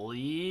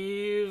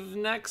believe,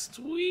 next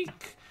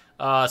week.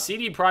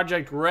 CD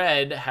Projekt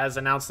Red has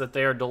announced that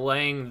they are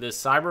delaying the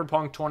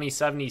Cyberpunk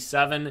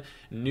 2077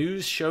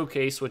 news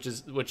showcase,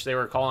 which they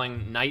were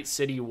calling Night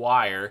City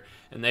Wire,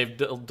 and they've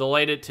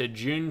delayed it to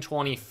June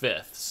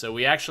 25th. So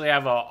we actually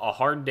have a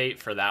hard date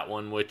for that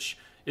one, which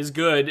is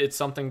good. It's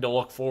something to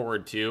look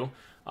forward to.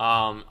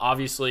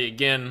 Obviously,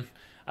 again,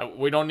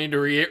 we don't need to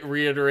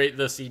reiterate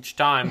this each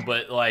time,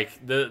 but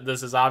like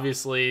this is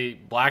obviously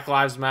Black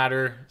Lives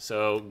Matter,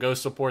 so go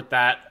support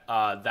that.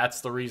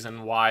 That's the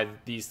reason why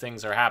these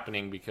things are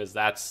happening, because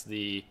that's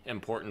the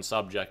important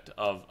subject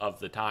of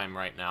the time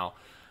right now.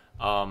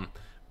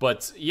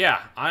 But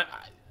yeah, I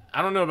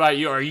don't know about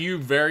you. Are you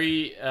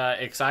very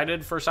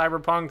excited for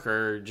Cyberpunk,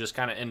 or just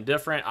kind of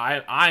indifferent?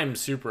 I'm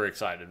super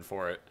excited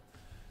for it.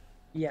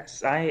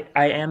 Yes, I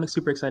am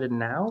super excited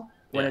now.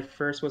 When it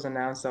first was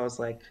announced, I was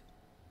like,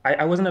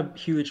 I wasn't a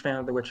huge fan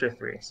of The Witcher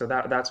 3, so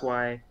that's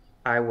why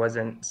I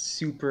wasn't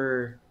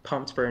super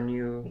pumped for a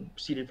new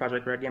CD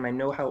Projekt Red game. I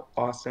know how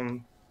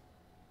awesome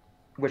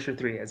Witcher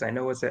 3 is. I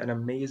know it's an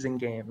amazing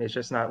game. It's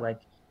just not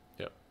like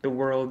the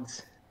world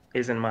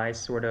isn't my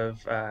sort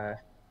of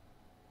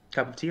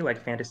cup of tea,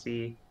 like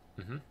fantasy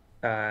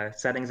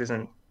settings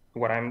isn't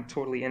what I'm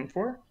totally in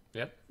for.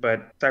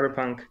 But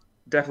Cyberpunk,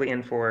 definitely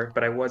in for,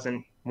 but I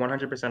wasn't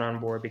 100% on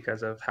board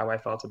because of how I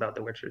felt about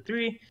The Witcher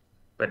 3.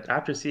 But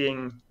after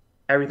seeing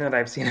everything that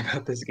I've seen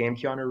about this game,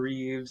 Keanu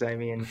Reeves, I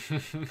mean,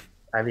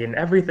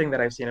 everything that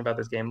I've seen about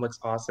this game looks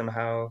awesome.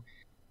 How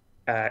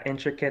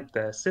intricate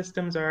the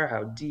systems are,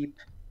 how deep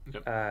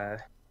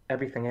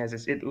everything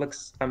is. It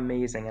looks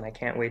amazing, and I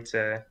can't wait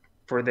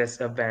for this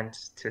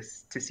event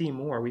to see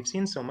more. We've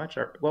seen so much.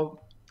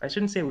 Well, I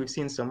shouldn't say we've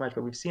seen so much,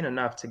 but we've seen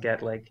enough to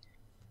get like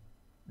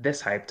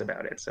this hyped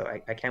about it. So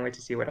I can't wait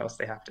to see what else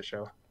they have to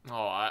show.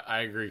 Oh,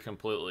 I agree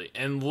completely.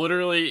 And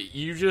literally,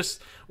 you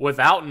just,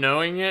 without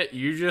knowing it,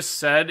 you just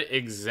said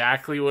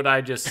exactly what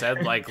I just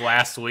said like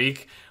last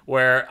week,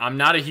 where I'm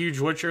not a huge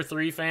Witcher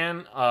 3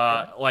 fan.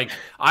 Like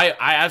I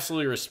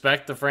absolutely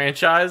respect the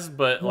franchise,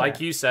 but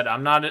like you said,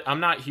 I'm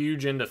not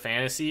huge into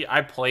fantasy.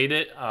 I played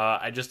it.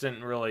 I just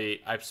didn't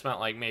really, I spent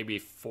like maybe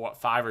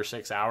 5 or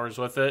 6 hours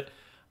with it.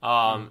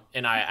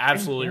 And I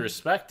absolutely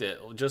respect it,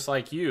 just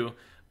like you,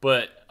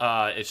 but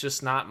it's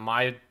just not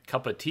my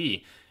cup of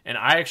tea. And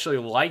I actually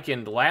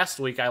last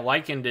week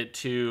it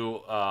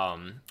to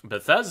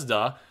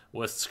Bethesda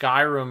with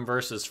Skyrim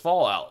versus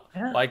Fallout.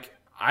 Yeah. Like,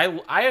 I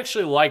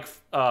actually like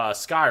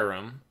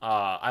Skyrim.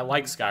 I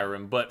like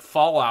Skyrim, but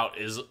Fallout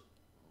is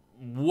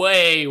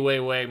way,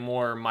 way, way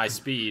more my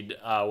speed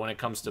when it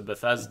comes to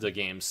Bethesda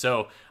games.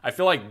 So I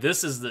feel like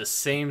this is the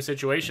same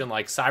situation.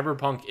 Like,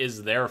 Cyberpunk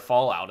is their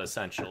Fallout,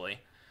 essentially,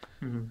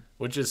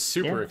 which is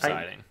super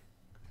exciting.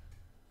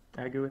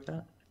 I agree with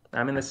that.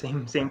 I'm in the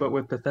same boat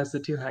with Bethesda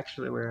too,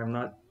 actually, where I'm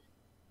not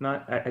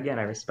again,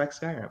 I respect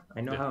Skyrim.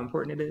 I know how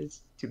important it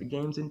is to the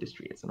games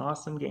industry. It's an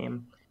awesome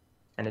game,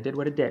 and it did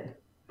what it did.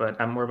 But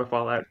I'm more of a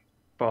Fallout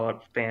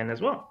fan as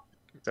well.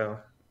 So,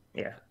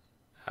 yeah.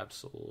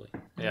 Absolutely.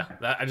 Yeah,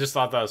 I just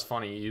thought that was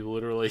funny. You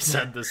literally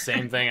said the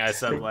same thing I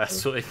said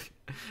last week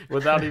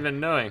without even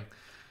knowing.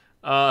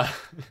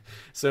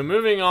 So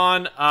moving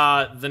on,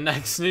 the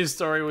next news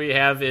story we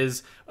have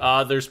is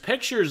there's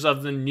pictures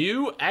of the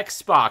new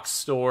Xbox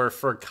store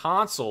for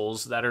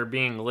consoles that are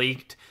being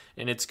leaked,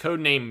 and it's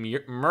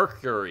codenamed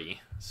Mercury.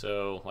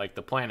 So, like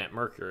the planet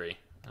Mercury.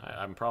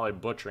 I'm probably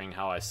butchering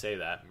how I say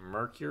that.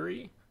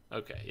 Mercury?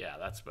 Okay, yeah,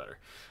 that's better.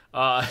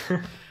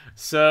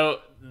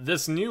 So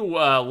this new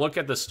look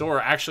at the store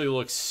actually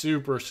looks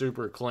super,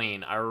 super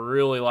clean. I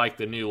really like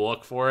the new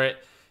look for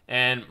it.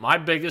 And my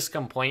biggest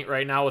complaint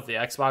right now with the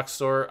Xbox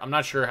store, I'm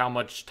not sure how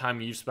much time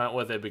you've spent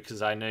with it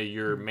because I know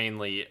you're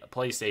mainly a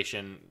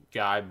PlayStation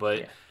guy,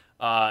 but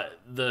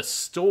the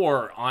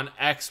store on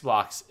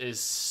Xbox is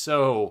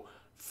so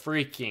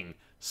freaking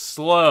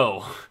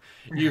slow.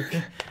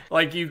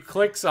 You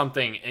click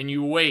something and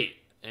you wait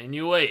and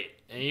you wait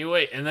and you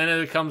wait, and then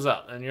it comes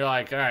up and you're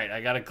like, all right,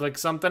 I got to click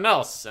something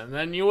else, and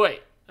then you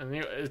wait, and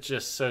it's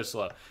just so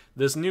slow.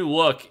 This new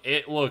look,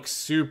 it looks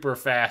super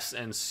fast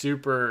and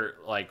super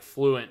like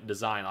fluent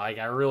design. Like,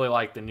 I really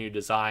like the new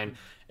design.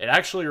 It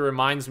actually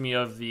reminds me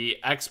of the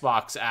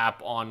Xbox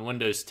app on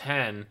Windows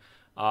 10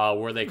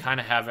 where they kind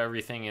of have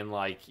everything in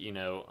like,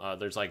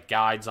 there's like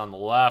guides on the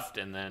left,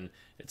 and then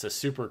it's a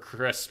super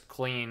crisp,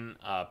 clean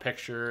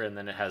picture, and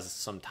then it has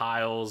some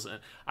tiles. And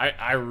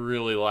I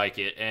really like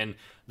it. And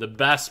the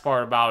best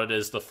part about it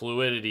is the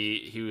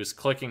fluidity. He was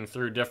clicking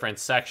through different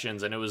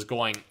sections, and it was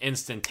going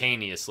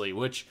instantaneously,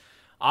 which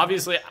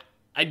obviously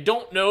I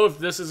don't know if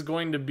this is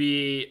going to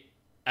be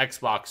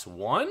Xbox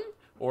One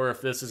or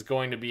if this is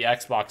going to be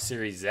Xbox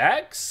Series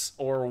X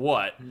or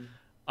what.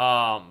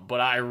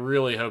 But I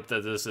really hope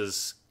that this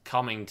is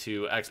coming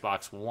to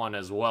Xbox One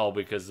as well,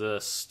 because the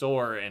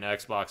store in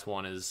Xbox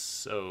One is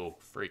so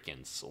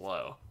freaking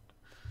slow.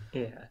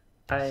 Yeah,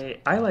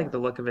 I like the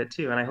look of it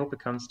too, and I hope it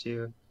comes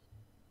to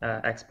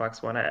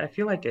Xbox One. I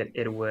feel like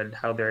it would,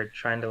 how they're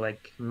trying to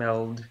like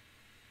meld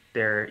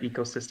their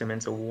ecosystem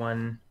into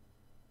one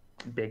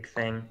big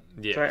thing.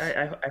 Yes. So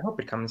I hope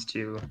it comes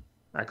to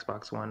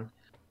Xbox One.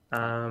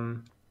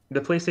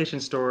 The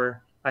PlayStation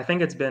Store, I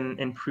think it's been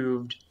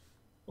improved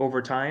over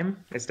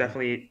time. It's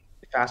definitely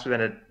faster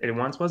than it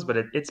once was, but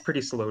it's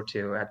pretty slow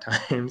too at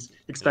times,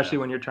 especially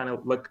when you're trying to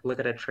look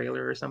at a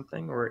trailer or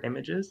something or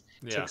images.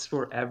 It takes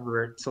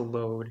forever to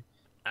load.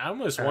 I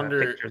almost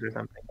wonder pictures or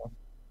something.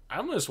 I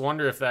almost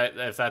wonder if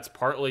that's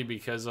partly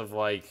because of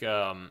like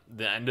the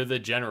end of the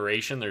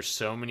generation. There's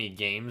so many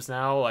games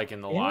now, like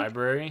in the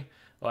library,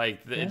 like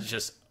it's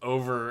just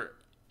over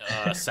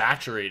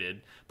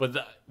saturated. But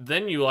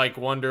then you like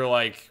wonder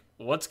like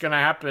what's gonna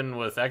happen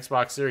with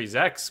Xbox Series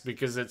X,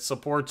 because it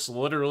supports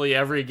literally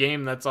every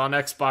game that's on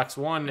Xbox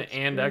One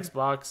and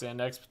Xbox and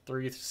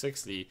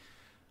X360.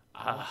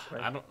 I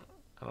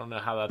don't know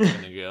how that's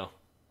gonna go.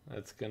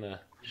 It's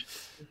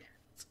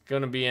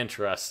gonna be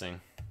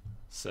interesting.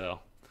 So.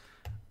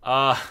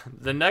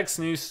 The next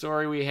news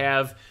story we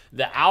have,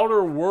 The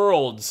Outer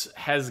Worlds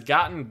has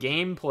gotten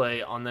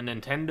gameplay on the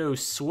Nintendo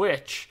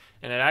Switch,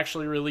 and it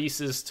actually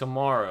releases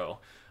tomorrow.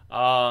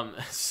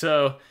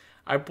 So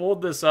I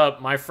pulled this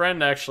up. My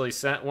friend actually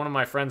one of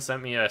my friends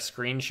sent me a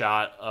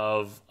screenshot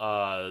of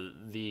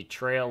the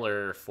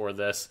trailer for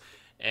this,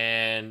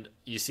 and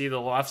you see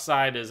the left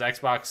side is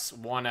Xbox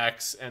One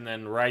X, and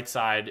then right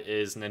side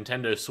is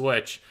Nintendo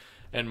Switch,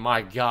 and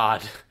my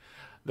God,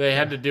 they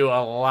had to do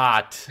a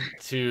lot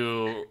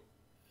to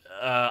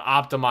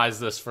optimize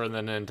this for the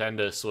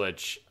Nintendo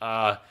Switch.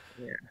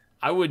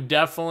 I would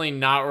definitely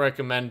not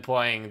recommend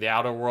playing The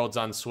Outer Worlds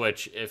on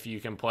Switch if you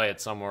can play it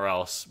somewhere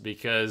else,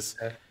 because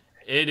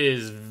it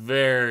is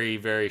very,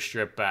 very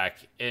stripped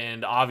back.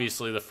 And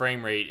obviously the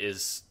frame rate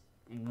is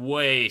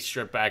way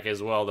stripped back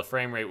as well. The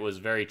frame rate was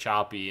very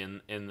choppy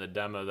in the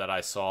demo that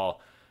I saw.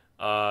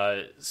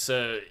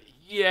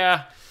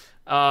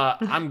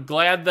 I'm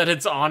glad that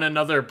it's on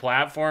another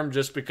platform,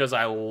 just because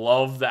I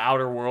love The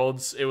Outer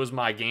Worlds. It was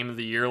my game of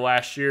the year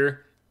last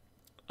year.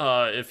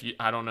 I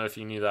don't know if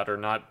you knew that or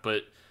not,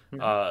 but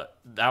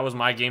that was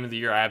my game of the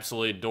year. I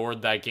absolutely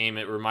adored that game.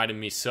 It reminded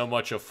me so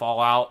much of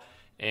Fallout,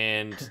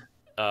 and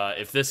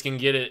if this can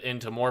get it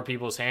into more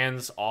people's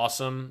hands,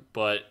 awesome.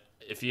 But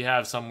if you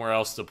have somewhere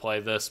else to play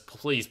this,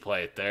 please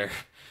play it there.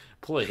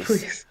 Please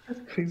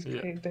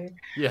play it there.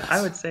 Yes.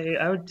 I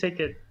would take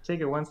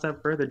it one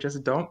step further.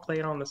 Just don't play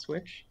it on the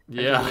Switch.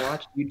 Just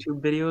watch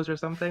YouTube videos or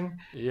something.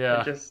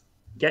 Yeah. Just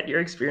get your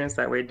experience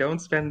that way. Don't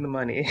spend the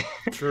money.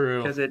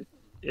 True. Because it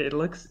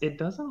looks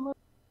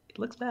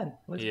bad.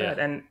 Bad.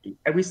 And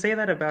we say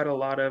that about a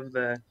lot of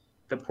the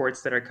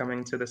ports that are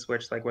coming to the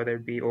Switch, like whether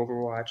it be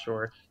Overwatch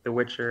or The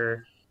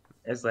Witcher.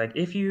 Is like,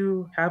 if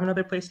you have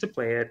another place to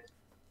play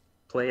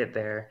it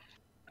there.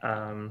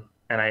 And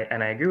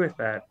I agree with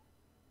that.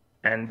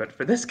 But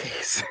for this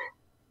case,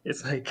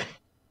 it's like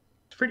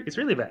it's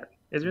really bad.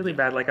 It's really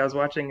bad. Like, I was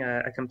watching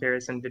a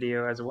comparison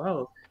video as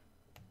well,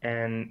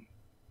 and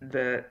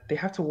they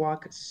have to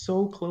walk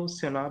so close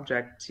to an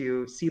object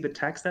to see the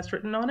text that's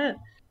written on it,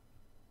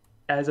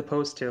 as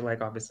opposed to,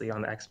 like, obviously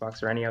on the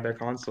Xbox or any other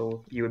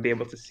console, you would be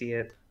able to see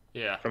it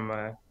from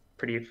a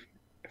pretty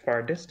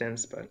far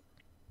distance. But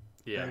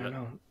I don't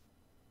know.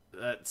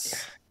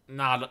 That's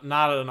not an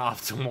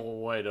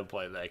optimal way to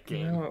play that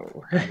game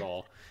at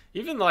all.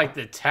 Even like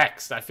the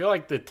text, I feel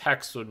like the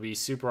text would be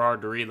super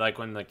hard to read. Like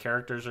when the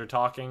characters are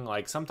talking,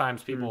 like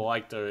sometimes people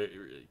like to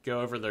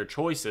go over their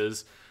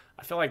choices.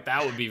 I feel like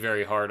that would be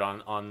very hard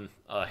on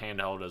a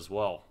handheld as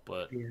well.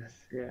 But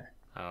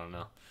I don't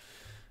know.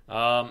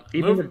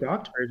 Even the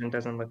docked version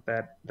doesn't look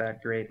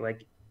that great.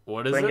 Like,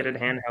 what is playing it? At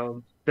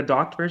handheld, the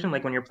docked version,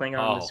 like when you're playing it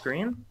on the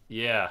screen.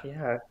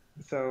 Yeah.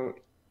 So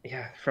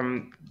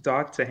from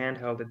dock to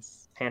handheld,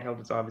 it's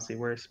obviously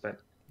worse.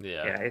 But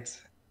it's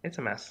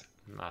a mess.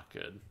 Not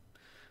good.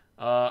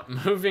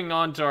 Moving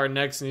on to our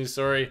next news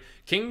story,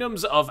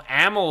 Kingdoms of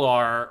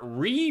Amalur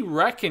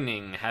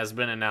Re-Reckoning has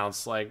been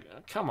announced.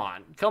 Like, come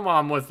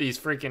on with these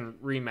freaking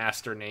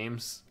remaster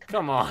names.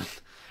 Come on.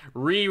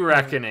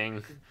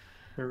 Re-Reckoning.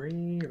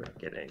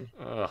 Re-Reckoning.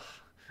 Ugh.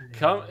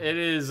 It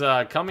is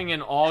coming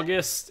in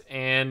August,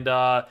 and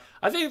I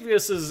think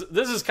this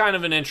is kind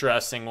of an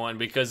interesting one,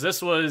 because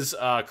this was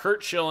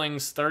Curt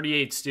Schilling's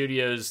 38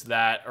 Studios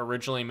that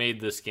originally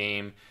made this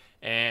game,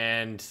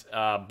 and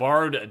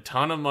borrowed a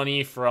ton of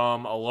money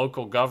from a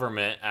local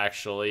government.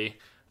 Actually,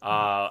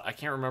 I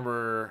can't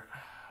remember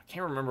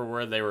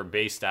where they were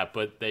based at,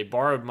 but they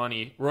borrowed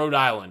money. Rhode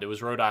Island. It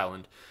was Rhode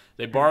Island.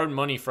 They borrowed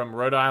money from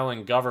Rhode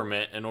Island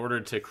government in order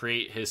to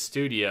create his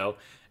studio.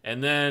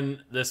 And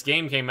then this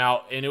game came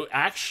out, and it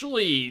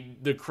actually,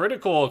 the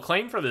critical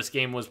acclaim for this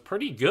game was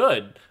pretty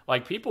good.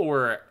 Like, people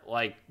were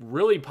like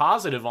really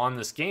positive on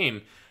this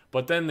game,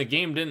 but then the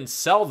game didn't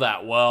sell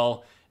that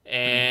well,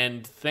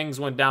 and things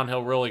went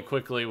downhill really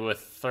quickly with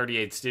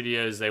 38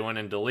 Studios. They went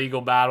into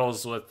legal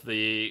battles with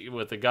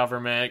the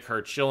government.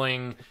 Curt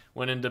Schilling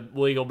went into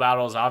legal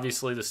battles.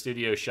 Obviously, the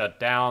studio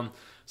shut down.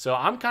 So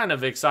I'm kind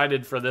of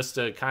excited for this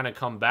to kind of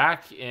come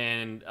back,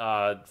 and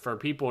for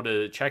people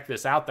to check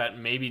this out that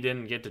maybe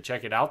didn't get to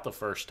check it out the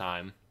first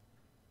time.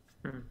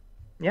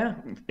 Yeah,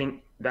 I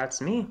think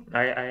that's me.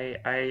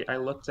 I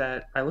looked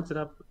it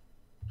up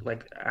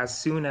like as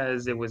soon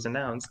as it was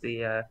announced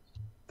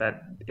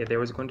that there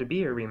was going to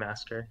be a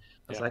remaster. I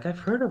was like, I've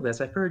heard of this.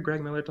 I've heard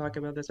Greg Miller talk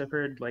about this. I've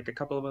heard like a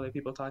couple of other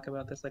people talk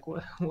about this. Like,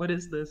 what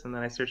is this? And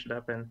then I searched it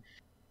up and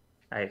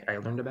I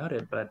learned about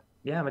it. But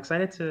yeah, I'm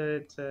excited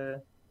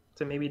to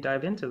maybe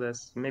dive into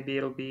this. Maybe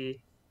it'll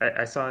be.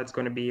 I saw it's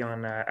going to be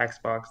on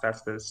Xbox.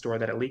 That's the store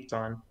that it leaked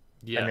on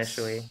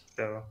initially.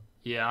 So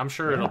yeah, I'm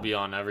sure it'll be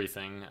on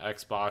everything,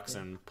 Xbox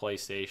and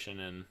PlayStation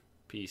and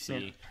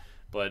PC. Yeah.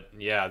 But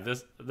yeah,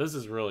 this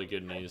is really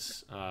good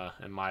news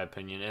in my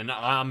opinion. And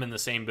I'm in the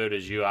same boat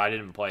as you. I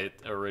didn't play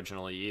it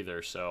originally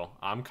either, so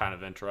I'm kind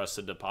of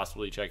interested to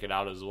possibly check it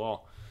out as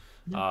well.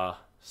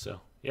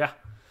 So yeah,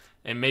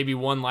 and maybe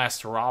one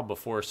last hurrah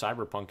before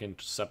Cyberpunk in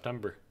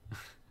September.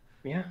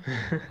 Yeah.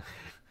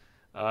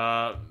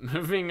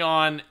 Moving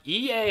on,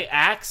 EA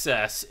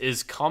Access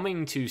is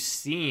coming to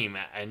Steam.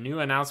 A new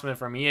announcement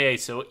from EA.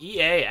 So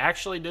EA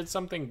actually did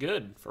something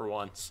good for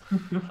once.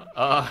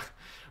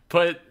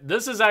 But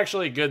this is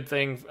actually a good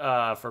thing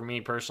for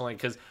me personally,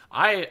 because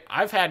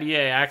I've had EA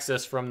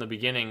Access from the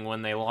beginning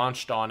when they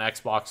launched on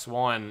Xbox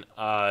One,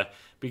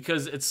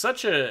 because it's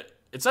such a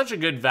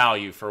good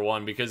value for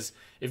one, because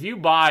if you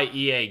buy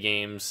EA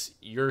games,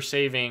 you're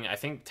saving, I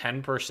think,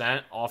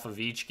 10% off of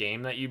each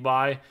game that you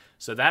buy.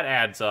 So that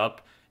adds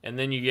up. And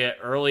then you get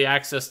early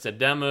access to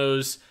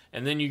demos,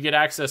 and then you get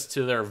access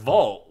to their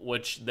vault,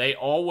 which they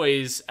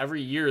always,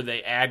 every year,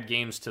 they add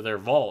games to their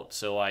vault.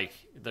 So, like,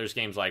 there's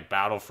games like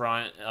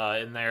Battlefront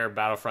in there.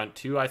 Battlefront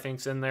 2, I think,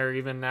 is in there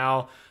even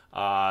now.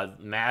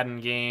 Madden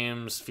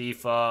games,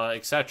 FIFA,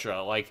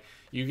 etc. Like,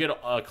 you get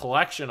a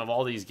collection of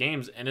all these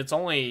games, and it's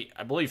only,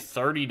 I believe,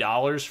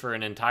 $30 for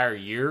an entire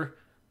year.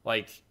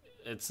 Like,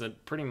 it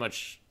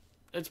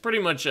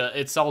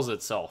sells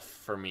itself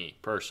for me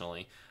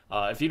personally.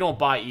 If you don't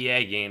buy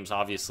EA games,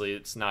 obviously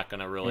it's not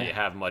going to really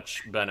have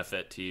much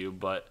benefit to you,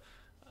 but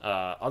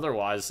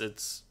otherwise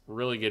it's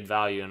really good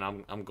value, and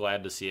I'm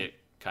glad to see it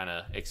kind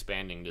of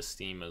expanding to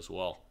Steam as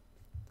well.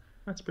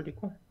 That's pretty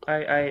cool.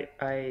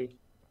 I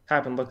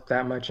haven't looked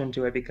that much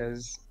into it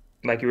because,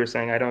 like you were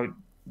saying, I don't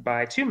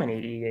buy too many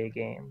EA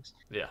games.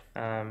 Yeah.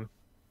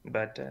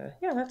 But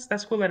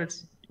that's cool that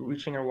it's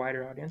reaching a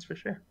wider audience for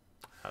sure.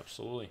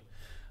 Absolutely.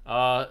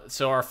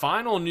 So our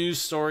final news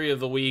story of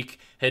the week,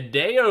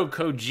 Hideo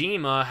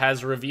Kojima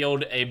has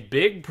revealed a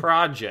big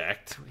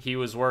project he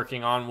was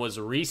working on was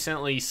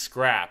recently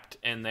scrapped,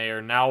 and they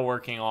are now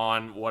working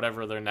on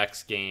whatever their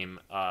next game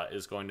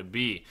is going to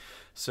be.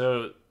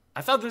 So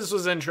I thought this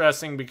was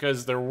interesting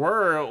because there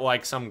were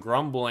like some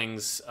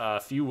grumblings a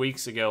few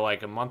weeks ago,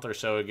 like a month or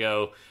so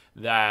ago,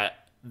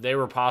 that they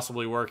were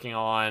possibly working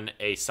on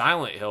a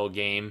Silent Hill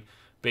game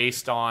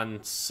based on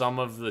some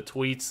of the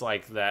tweets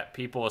like that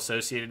people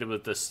associated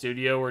with the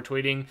studio were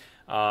tweeting.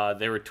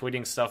 They were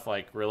tweeting stuff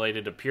like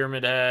related to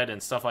Pyramid Head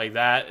and stuff like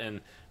that, and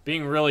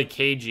being really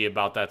cagey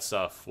about that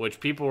stuff, which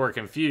people were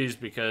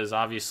confused because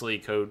obviously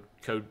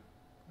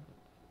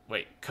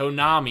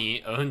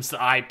Konami owns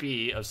the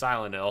IP of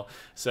Silent Hill,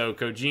 so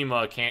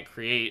Kojima can't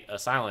create a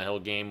Silent Hill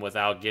game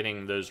without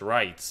getting those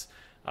rights.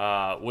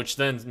 Which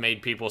then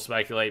made people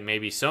speculate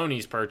maybe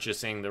Sony's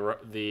purchasing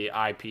the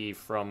IP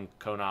from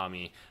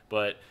Konami.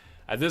 But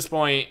at this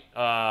point,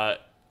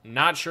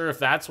 not sure if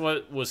that's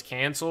what was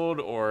canceled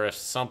or if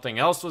something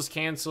else was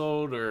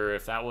canceled or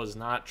if that was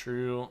not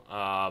true.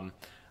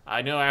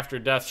 I know after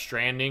Death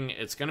Stranding,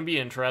 it's going to be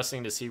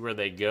interesting to see where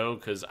they go,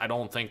 because I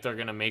don't think they're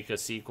going to make a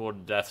sequel to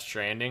Death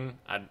Stranding.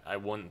 I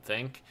wouldn't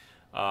think.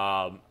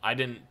 I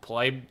didn't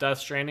play Death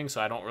Stranding,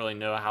 so I don't really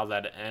know how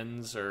that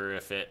ends or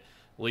if it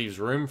leaves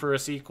room for a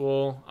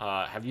sequel.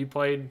 Have you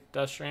played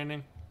Death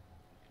Stranding?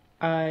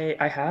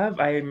 I have.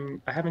 I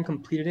haven't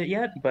completed it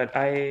yet, but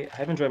I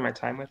have enjoyed my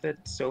time with it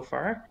so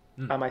far.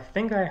 I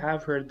think I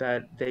have heard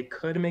that they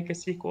could make a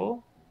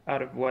sequel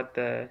out of what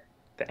the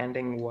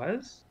ending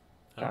was.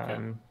 Okay.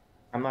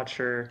 I'm not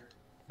sure,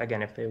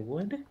 again, if they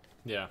would.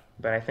 Yeah.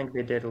 But I think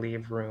they did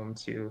leave room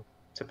to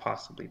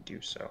possibly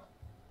do so.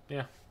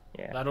 Yeah.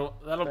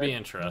 That'll be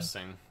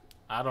interesting.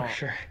 I for don't.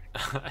 sure.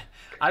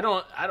 I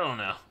don't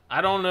know. I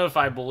don't know if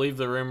I believe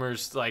the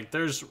rumors. Like,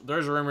 there's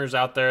rumors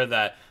out there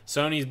that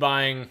Sony's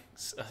buying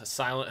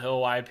Silent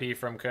Hill IP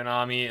from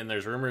Konami, and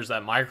there's rumors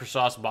that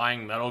Microsoft's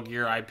buying Metal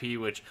Gear IP,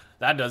 which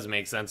that doesn't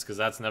make sense because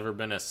that's never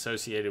been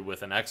associated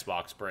with an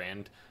Xbox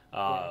brand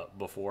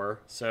before.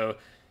 So,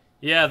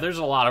 yeah, there's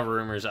a lot of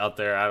rumors out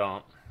there. I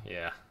don't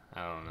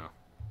know.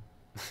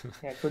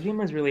 Yeah,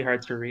 Kojima's really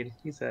hard to read.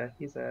 He's a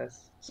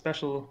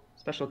special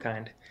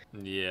kind.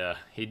 Yeah,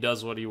 he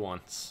does what he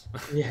wants.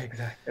 Yeah,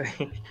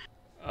 exactly.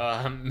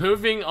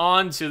 Moving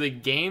on to the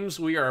games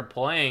we are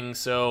playing.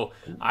 So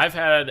I've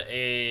had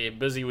a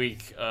busy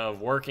week of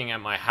working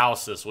at my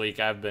house this week.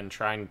 I've been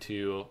trying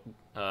to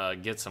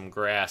get some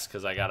grass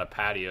because I got a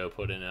patio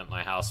put in at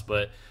my house,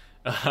 but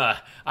I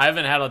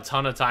haven't had a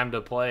ton of time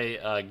to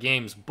play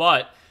games.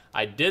 But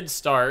I did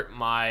start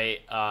my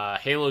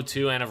Halo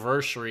 2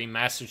 Anniversary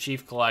Master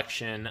Chief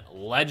Collection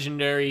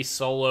Legendary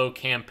Solo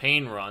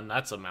Campaign Run.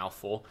 That's a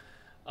mouthful.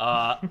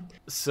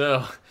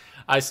 So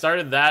I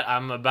started that.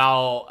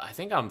 I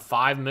think I'm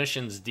 5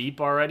 missions deep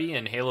already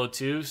in Halo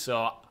 2.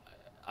 So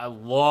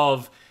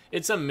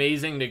it's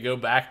amazing to go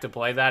back to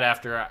play that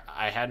after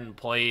I hadn't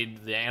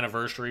played the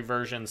anniversary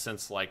version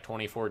since like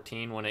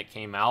 2014 when it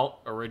came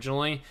out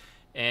originally,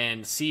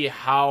 and see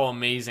how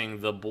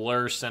amazing the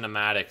Blur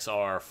cinematics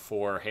are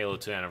for Halo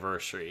 2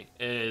 Anniversary.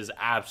 It is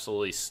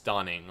absolutely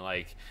stunning.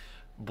 Like,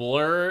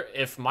 Blur,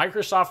 if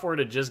Microsoft were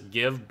to just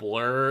give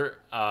Blur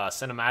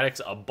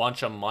Cinematics a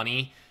bunch of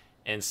money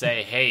and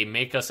say, "Hey,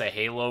 make us a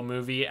Halo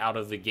movie out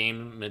of the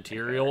game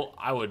material,"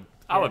 I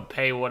would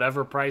pay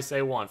whatever price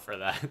they want for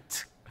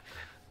that.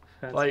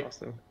 That's like,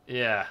 awesome.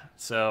 Yeah.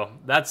 So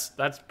that's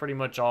pretty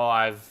much all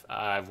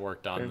I've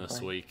worked on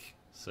this week.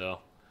 So,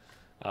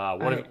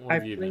 what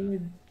have you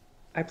been?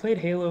 I played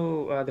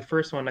Halo, the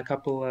first one, a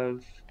couple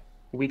of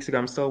weeks ago.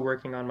 I'm still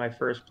working on my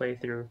first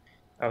playthrough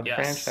of the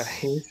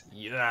franchise.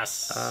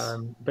 Yes.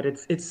 But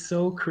it's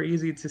so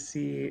crazy to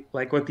see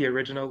like what the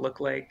original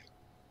looked like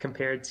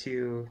compared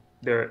to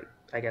the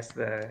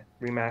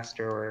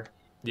remaster or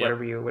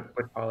whatever you would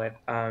call it.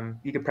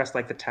 You could press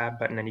like the tab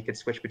button and you could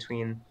switch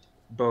between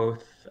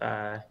both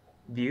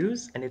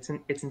views, and it's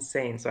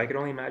insane. So I could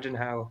only imagine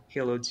how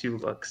Halo 2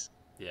 looks.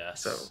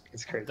 Yes. So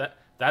it's crazy.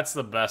 That's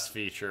the best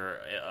feature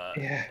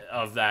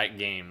of that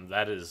game.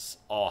 That is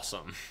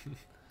awesome.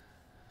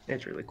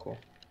 It's really cool.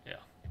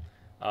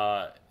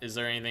 Is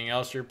there anything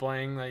else you're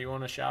playing that you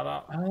want to shout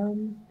out?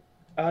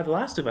 The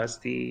Last of Us,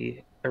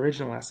 the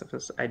original Last of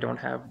Us. I don't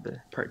have the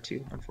part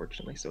 2,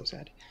 unfortunately. So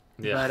sad.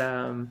 Yeah. But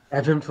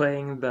I've been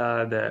playing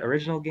the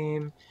original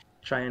game,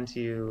 trying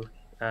to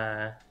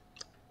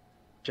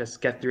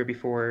just get through it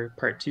before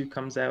part 2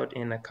 comes out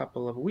in a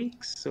couple of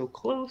weeks. So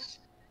close.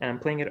 And I'm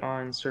playing it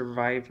on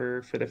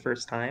Survivor for the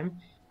first time.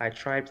 I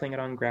tried playing it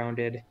on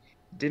Grounded.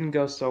 Didn't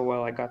go so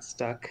well. I got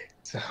stuck.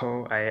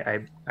 So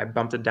I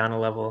bumped it down a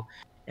level.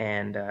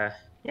 And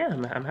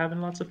I'm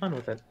having lots of fun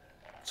with it.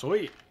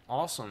 Sweet.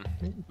 Awesome.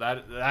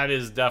 That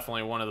is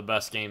definitely one of the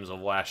best games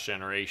of last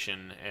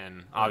generation,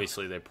 and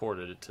obviously they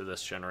ported it to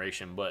this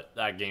generation, but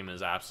that game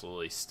is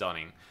absolutely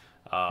stunning.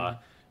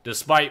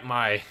 Despite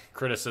my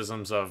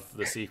criticisms of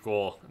the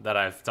sequel that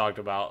I've talked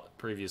about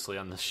previously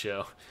on this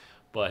show,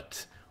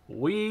 but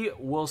we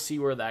will see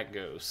where that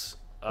goes.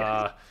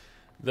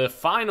 The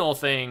final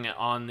thing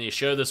on the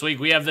show this week,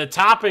 we have the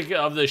topic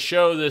of the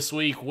show this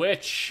week,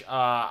 which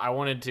I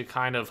wanted to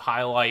kind of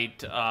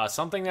highlight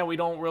something that we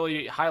don't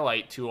really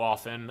highlight too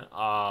often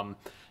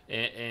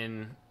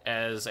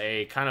as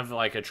a kind of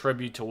like a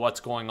tribute to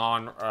what's going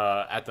on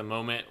at the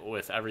moment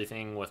with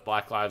everything with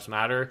Black Lives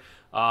Matter.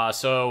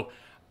 So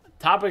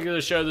topic of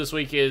the show this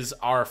week is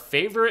our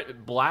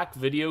favorite black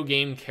video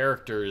game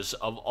characters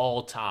of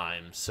all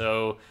time.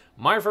 So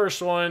my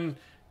first one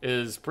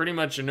is pretty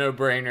much a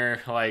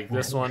no-brainer. Like,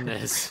 this one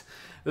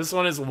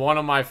is one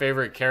of my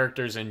favorite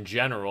characters in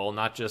general,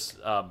 not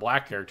just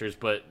black characters,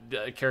 but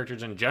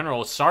characters in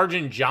general.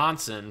 Sergeant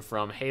Johnson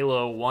from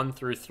Halo 1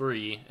 through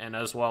 3, and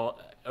as well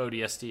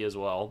ODST as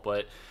well.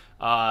 But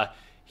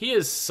he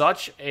is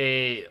such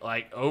a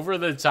like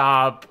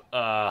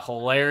over-the-top,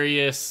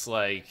 hilarious,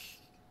 like,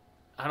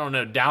 I don't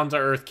know,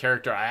 down-to-earth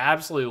character. I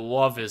absolutely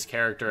love his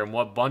character and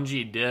what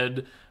Bungie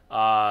did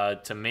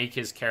to make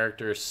his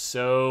character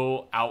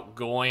so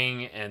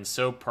outgoing and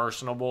so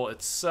personable.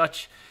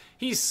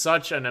 He's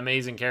such an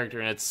amazing character,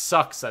 and it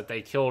sucks that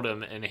they killed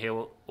him in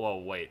Halo.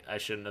 Well, wait, I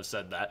shouldn't have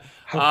said that.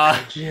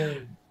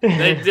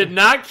 They did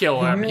not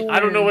kill him. I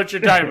don't know what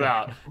you're talking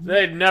about.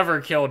 They never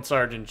killed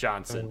Sergeant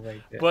Johnson.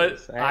 Oh,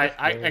 but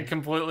I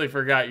completely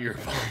forgot your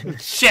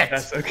shit.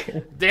 That's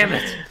okay. Damn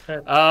it.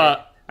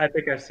 I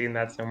think I've seen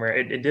that somewhere.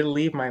 It did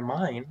leave my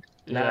mind.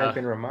 Now I've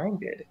been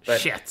reminded. But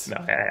shit. No,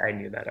 I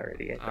knew that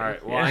already. All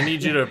right. Well, I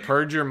need you to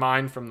purge your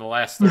mind from the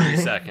last 30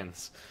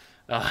 seconds.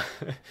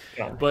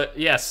 But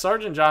yeah,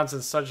 Sergeant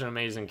Johnson's such an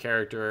amazing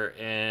character,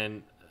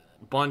 and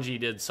Bungie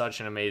did such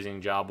an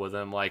amazing job with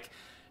him. Like,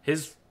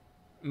 his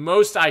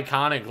most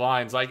iconic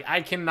lines, like,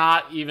 I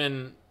cannot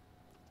even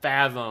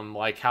fathom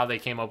like how they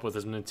came up with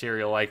his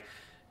material. Like,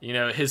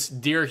 his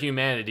Dear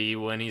Humanity,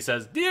 when he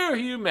says, "Dear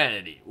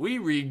Humanity, we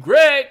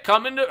regret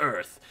coming to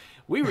Earth.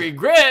 We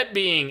regret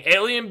being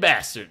alien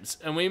bastards,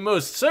 and we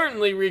most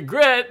certainly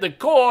regret the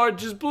Corps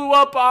just blew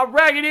up our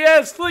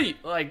raggedy-ass fleet."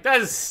 Like,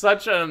 that is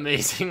such an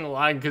amazing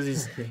line,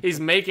 because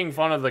he's making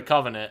fun of the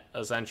Covenant,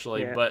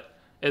 essentially, but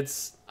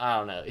I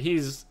don't know,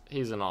 he's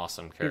an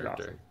awesome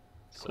character.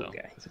 He's awesome. Cool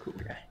guy. He's a cool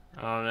guy.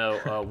 I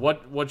don't know,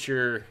 what's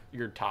your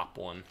top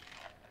one?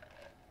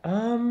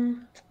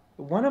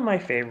 One of my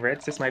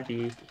favorites, this might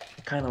be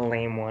a kind of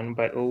lame one,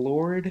 but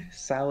Lord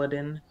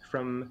Saladin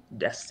from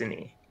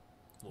Destiny.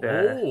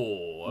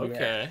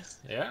 Okay.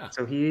 Yeah.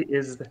 So he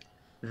is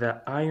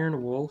the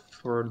Iron Wolf,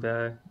 or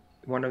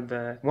one of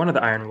the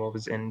Iron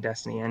Wolves in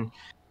Destiny. And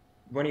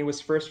when he was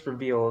first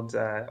revealed,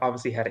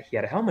 obviously he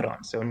had a helmet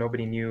on, so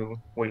nobody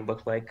knew what he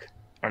looked like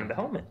under the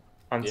helmet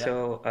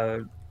until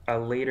a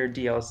later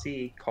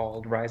DLC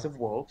called Rise of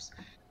Wolves,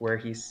 where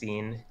he's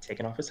seen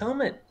taking off his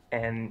helmet,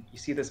 and you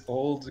see this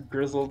old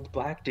grizzled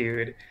black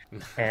dude,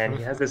 and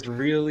he has this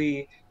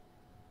really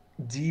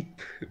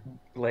deep,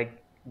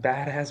 like,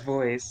 badass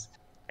voice.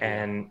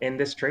 And in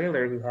this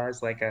trailer, he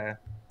has like a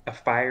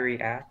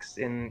fiery axe,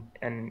 and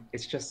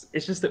it's just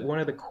one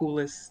of the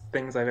coolest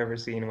things I've ever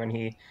seen, when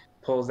he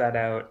pulls that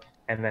out,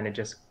 and then it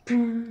just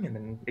and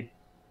then it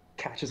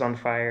catches on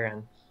fire.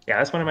 And yeah,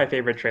 that's one of my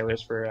favorite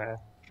trailers for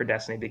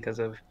Destiny, because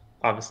of,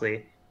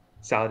 obviously,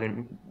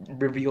 Saladin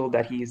revealed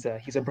that he's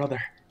a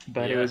brother.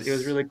 But it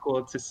was really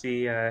cool to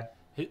see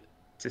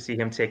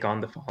him take on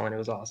the Fallen. It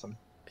was awesome.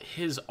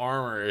 His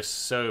armor is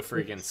so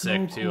freaking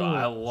sick too. Cool.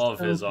 I love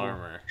his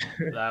armor.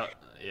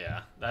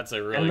 That's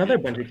a really another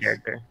Bungie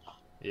character.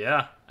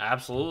 Yeah,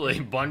 absolutely.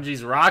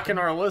 Bungie's rocking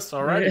our list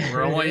already.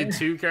 We're only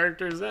 2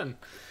 characters in.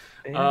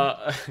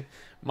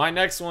 My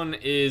next one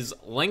is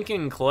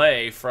Lincoln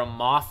Clay from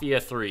Mafia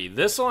 3.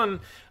 This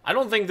one, I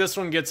don't think this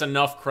one gets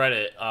enough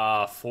credit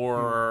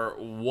for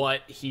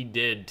what he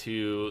did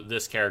to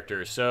this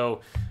character.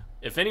 So,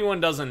 if anyone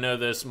doesn't know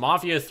this,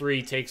 Mafia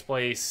 3 takes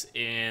place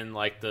in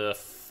like the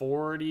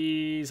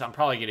 40s. I'm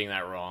probably getting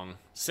that wrong.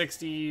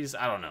 60s.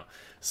 I don't know.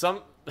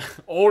 Some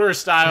older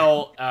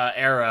style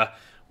era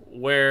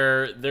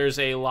where there's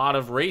a lot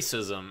of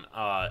racism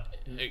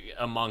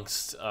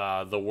amongst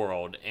the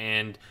world.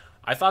 And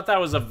I thought that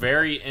was a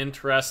very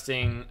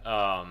interesting,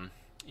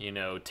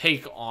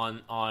 take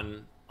on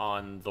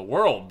the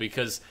world,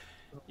 because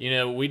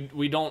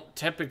we don't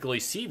typically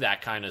see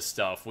that kind of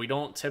stuff. We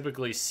don't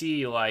typically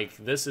see, like,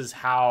 this is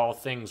how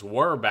things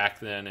were back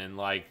then, and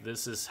like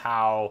this is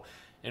how,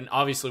 and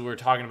obviously we're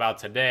talking about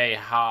today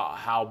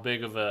how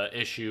big of a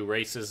issue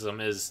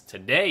racism is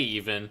today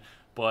even,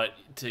 but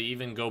to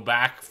even go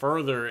back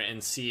further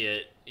and see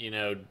it,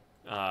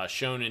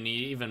 shown in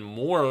even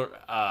more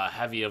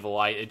heavy of a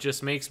light, it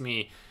just makes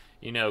me,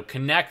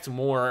 connect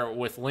more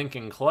with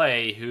Lincoln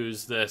Clay,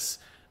 who's this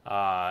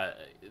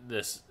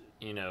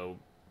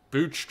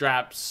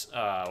bootstraps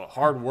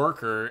hard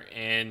worker,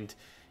 and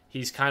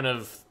he's kind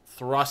of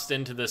thrust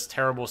into this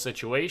terrible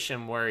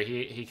situation where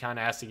he kind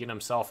of has to get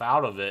himself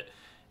out of it.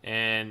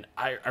 And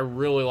I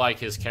really like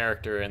his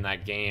character in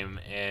that game,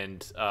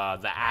 and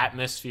the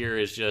atmosphere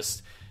is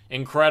just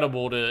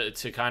incredible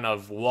to kind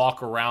of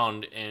walk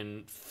around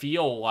and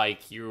feel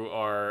like you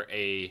are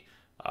a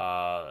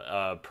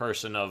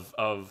person of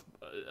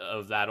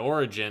that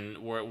origin,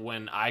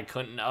 when I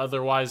couldn't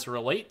otherwise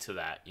relate to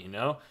that,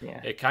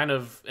 Yeah. It kind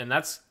of, and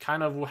that's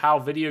kind of how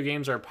video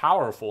games are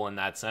powerful in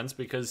that sense,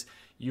 because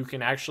you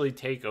can actually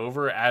take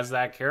over as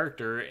that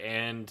character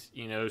and,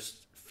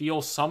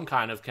 feel some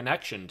kind of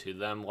connection to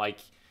them, like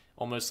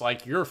almost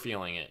like you're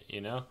feeling it,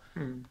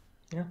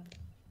 Yeah,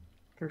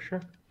 for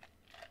sure.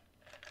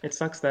 It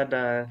sucks that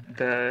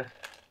the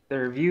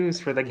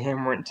reviews for the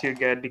game weren't too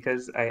good,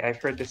 because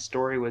I've heard the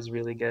story was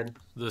really good.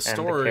 The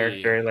story, and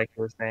the character, like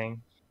you were saying.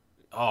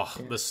 Oh,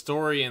 yeah. The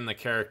story and the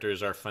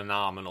characters are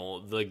phenomenal.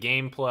 The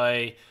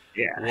gameplay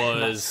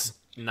was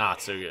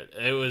not so good.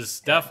 It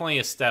was definitely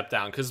a step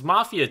down, because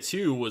Mafia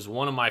 2 was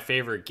one of my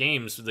favorite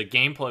games. The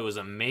gameplay was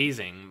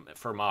amazing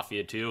for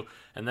Mafia 2,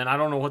 and then I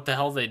don't know what the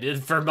hell they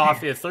did for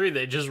Mafia 3.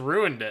 They just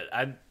ruined it.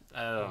 I don't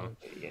know.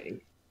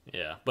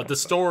 Yeah, but the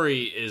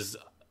story is,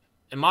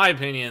 in my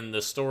opinion,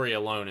 the story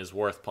alone is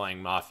worth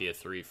playing Mafia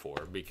 3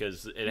 for,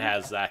 because it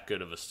has that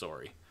good of a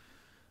story.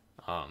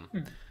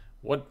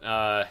 What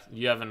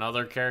you have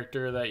another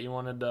character that you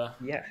wanted to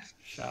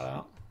shout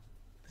out?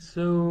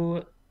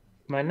 So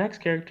my next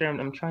character,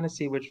 I'm trying to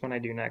see which one I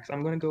do next.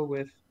 I'm going to go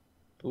with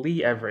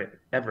Lee Everett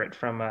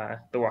from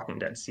The Walking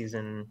Dead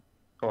season.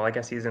 Well, I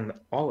guess he's in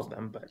all of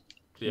them, but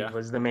he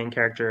was the main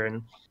character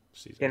in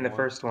the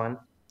first one.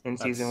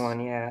 Season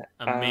 1, yeah.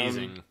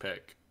 Amazing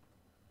pick.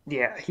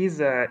 Yeah,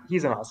 he's an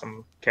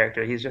awesome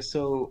character. He's just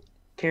so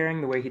caring,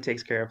 the way he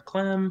takes care of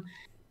Clem,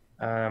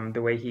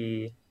 the way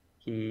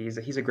he's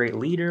a great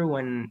leader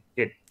when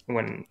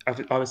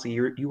obviously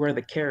you are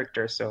the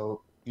character,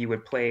 so you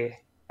would play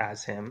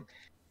as him.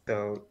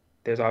 So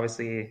there's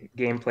obviously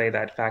gameplay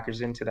that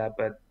factors into that,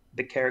 but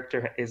the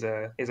character is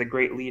a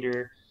great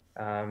leader.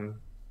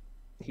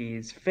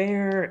 He's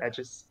fair.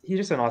 He's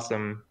just an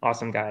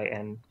awesome guy,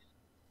 and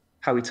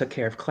how he took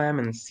care of Clem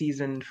and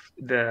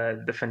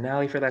the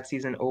finale for that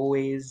season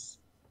always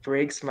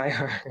breaks my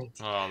heart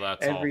Oh,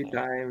 that's every awful.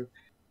 time.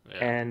 Yeah.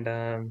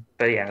 And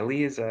but yeah,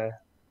 Lee's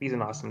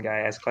an awesome guy,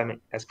 as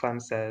Clem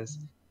says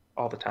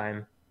all the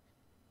time.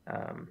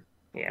 Um,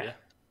 yeah. Yeah.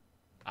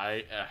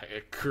 I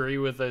agree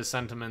with those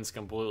sentiments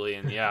completely,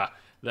 and yeah,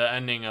 the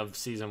ending of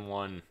season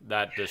one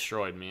that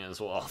destroyed me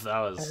as well.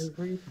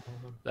 Every time.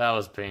 That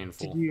was Did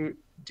painful. you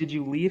did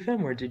you leave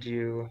him or did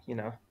you, you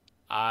know,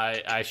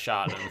 I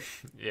shot him.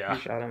 Yeah.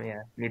 you shot him?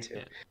 Yeah, me too.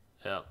 Yeah.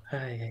 Yeah.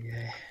 Ay, ay,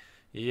 ay.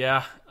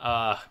 Yeah.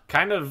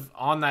 Kind of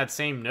on that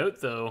same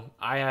note though,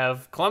 I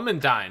have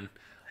Clementine.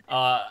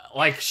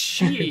 Like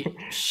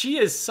she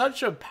is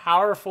such a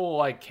powerful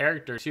like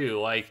character too.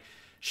 Like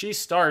she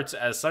starts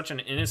as such an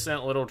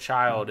innocent little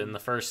child in Mhm. the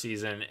first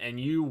season, and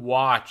you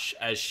watch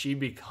as she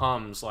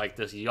becomes like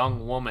this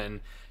young woman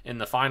in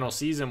the final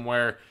season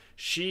where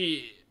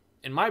she,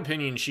 in my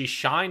opinion, she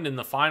shined in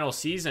the final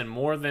season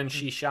more than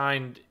she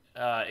shined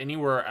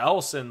anywhere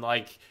else. And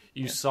like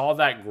you Yeah. saw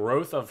that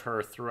growth of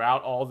her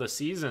throughout all the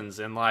seasons,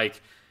 and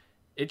like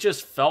it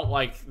just felt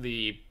like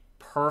the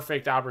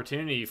perfect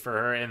opportunity for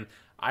her. And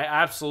I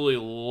absolutely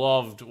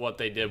loved what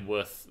they did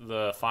with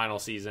the final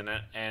season,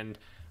 and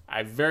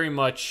I very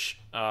much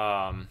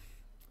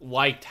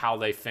liked how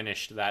they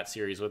finished that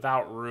series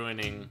without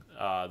ruining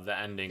the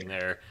ending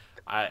there.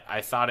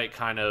 I thought it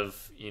kind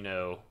of,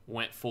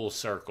 went full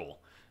circle.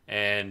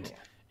 And Yeah.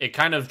 it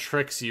kind of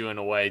tricks you in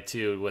a way,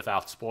 too,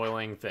 without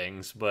spoiling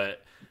things.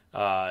 But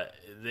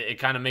it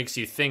kind of makes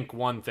you think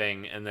one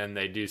thing and then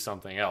they do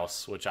something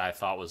else, which I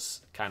thought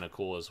was kind of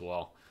cool as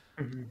well.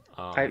 Mhm.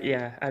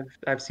 Um,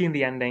 I've seen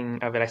the ending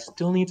of it. I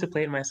still need to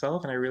play it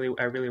myself, and I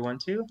really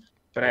want to.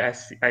 But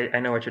yeah. I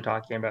know what you're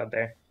talking about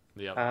there.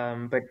 Yep.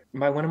 But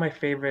my one of my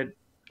favorite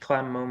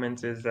Clem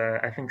moments is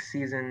I think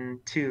season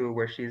two,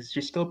 where she's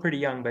still pretty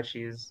young, but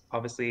she's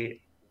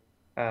obviously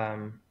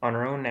on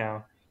her own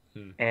now,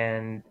 Hmm.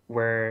 and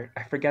where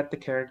I forget the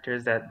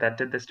characters that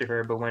did this to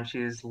her, but when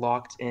she's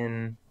locked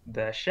in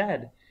the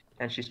shed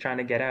and she's trying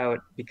to get out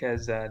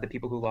because the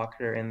people who locked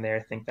her in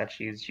there think that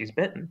she's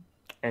bitten,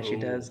 and she Oh,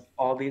 does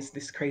all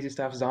this crazy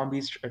stuff.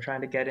 Zombies are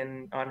trying to get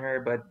in on her,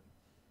 but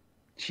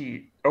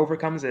she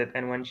overcomes it.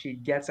 And when she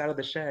gets out of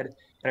the shed and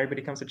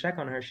everybody comes to check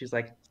on her, she's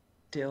like,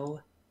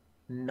 still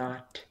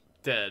not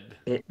dead.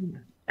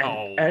 bitten.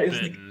 Oh, And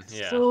it's like bitten.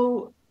 Yeah.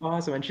 so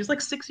awesome. And she's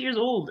like 6 years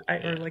old, or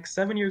Yeah. like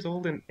 7 years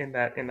old in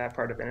that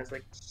part of it. And it's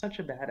like such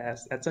a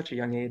badass at such a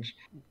young age.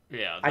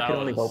 Yeah. I could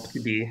only hope to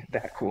be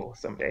that cool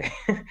someday.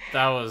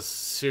 That was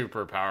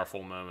super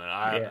powerful moment.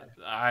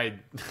 Yeah.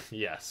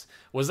 Yes.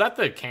 Was that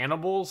the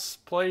cannibals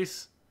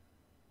place?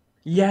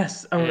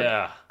 Yes.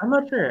 Yeah. I'm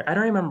not sure. I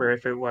don't remember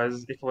if it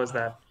was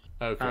that.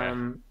 Okay.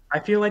 I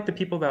feel like the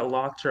people that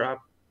locked her up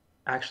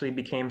actually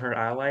became her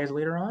allies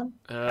later on.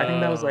 I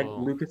think that was like Oh.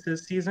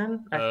 Lucas's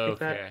season, if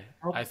that Okay.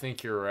 I helps.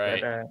 think you're But right.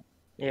 Yeah.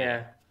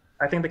 yeah,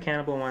 I think the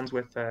cannibal ones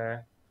with I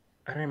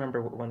don't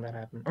remember when that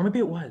happened, or maybe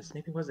it was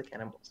the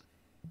cannibals.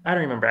 I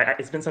don't remember.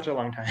 It's been such a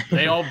long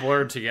They time. all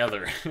blurred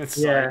together. It's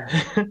like,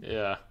 Yeah.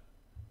 yeah.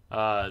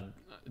 Uh,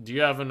 do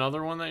you have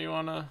another one that you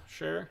want to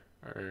share?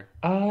 Or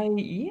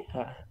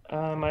Yeah.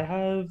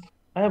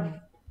 I have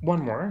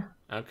one more.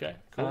 okay,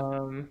 cool.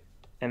 Um,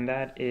 and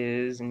that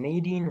is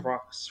Nadine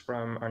Ross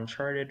from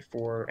Uncharted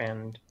 4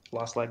 and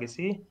Lost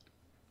Legacy.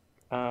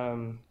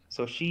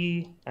 So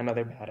she,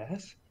 another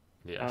badass.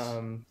 Yes.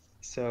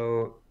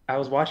 So I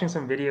was watching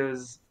some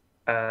videos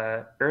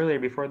earlier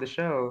before the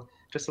show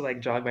just to like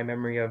jog my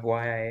memory of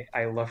why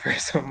I love her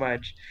so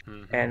much.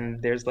 Mm-hmm.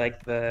 And there's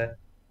like the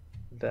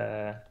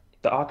the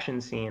auction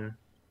scene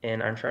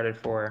in Uncharted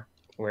 4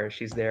 where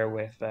she's there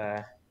with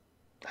I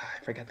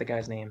forget the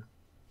guy's name.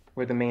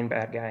 We're the main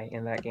bad guy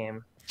in that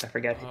game. I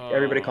forget.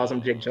 Everybody calls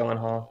him Jake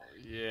Gyllenhaal. Oh,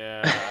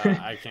 yeah.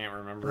 I can't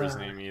remember his Uh,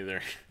 name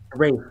either.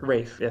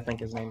 Rafe, I think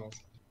his name is.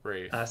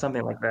 Rafe.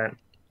 Something like that.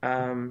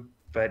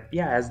 But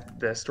yeah, as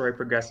the story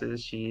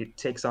progresses, she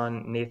takes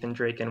on Nathan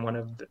Drake in one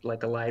of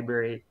like a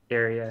library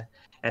area,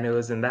 and it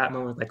was in that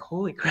moment like,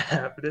 holy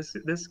crap, this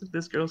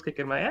girl's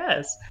kicking my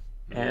ass.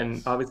 And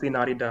Yes. obviously,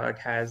 Naughty Dog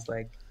has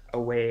like a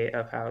way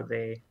of how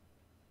they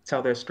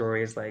tell their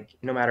stories. Like,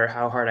 no matter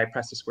how hard I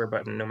press the square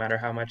button, no matter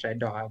how much I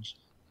dodge,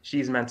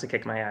 she's meant to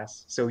kick my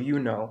ass. So you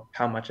know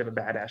how much of a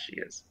badass she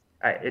is.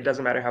 It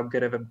doesn't matter how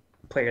good of a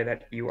player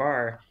that you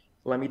are.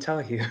 Let me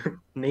tell you,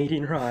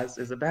 Nadine Ross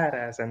is a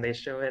badass, and they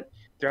show it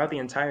throughout the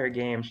entire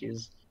game.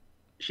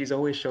 She's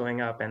always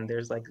showing up, and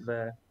there's like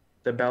the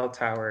bell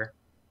tower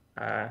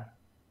uh,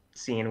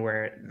 scene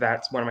where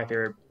that's one of my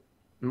favorite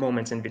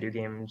moments in video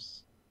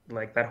games,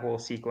 like that whole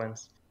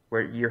sequence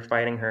where you're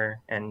fighting her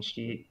and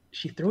she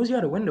throws you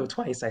out a window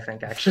twice, I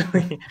think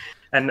actually.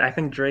 And I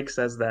think Drake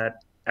says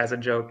that as a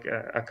joke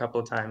a couple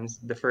of times.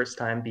 The first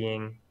time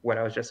being what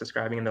I was just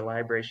describing in the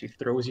library, she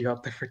throws you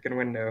out the freaking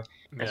window,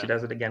 and she Yeah.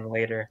 does it again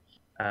later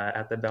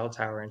at the bell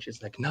tower, and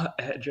she's like, "Not."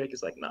 Drake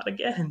is like, "Not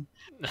again."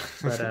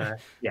 But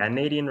yeah,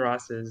 Nadine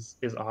Ross is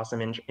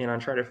awesome in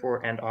Uncharted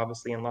 4 and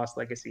obviously in Lost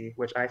Legacy,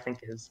 which I think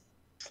is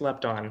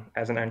slept on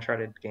as an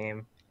Uncharted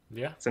game.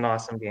 Yeah. It's an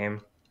awesome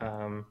game.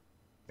 Um,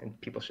 and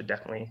people should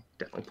definitely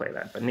play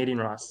that. But Nadine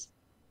Ross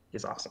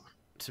is awesome.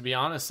 To be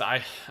honest,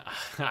 I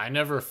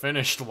never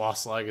finished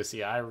Lost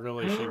Legacy. I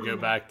really should go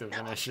back to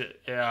finish it.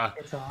 Yeah,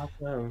 it's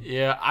awesome.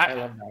 Yeah, I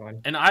love that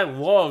one. And I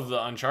love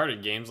the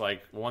Uncharted games,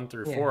 like 1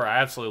 through 4. I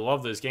absolutely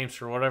love those games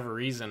for whatever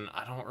reason.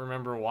 I don't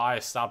remember why I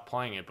stopped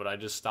playing it, but I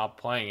just stopped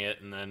playing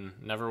it and then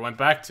never went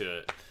back to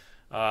it.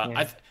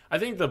 I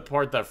think the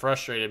part that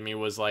frustrated me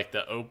was like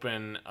the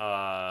open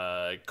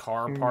car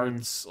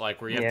parts,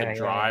 like where you have to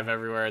drive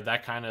everywhere.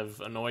 That kind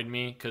of annoyed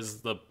me because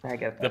the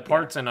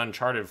parts in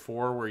Uncharted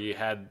 4 where you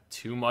had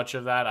too much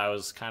of that, I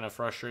was kind of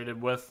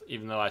frustrated with,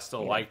 even though I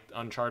still liked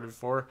Uncharted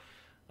 4.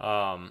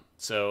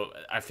 So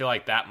I feel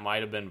like that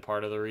might have been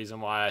part of the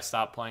reason why I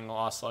stopped playing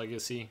Lost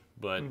Legacy.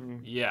 But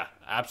yeah,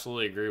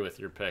 absolutely agree with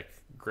your pick.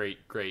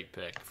 Great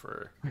pick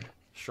for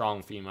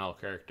strong female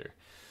character.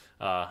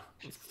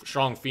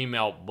 Strong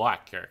female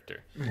black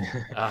character.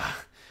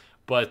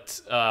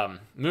 But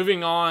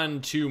moving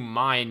on to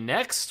my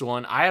next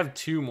one, I have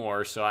 2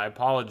 more, so I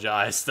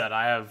apologize that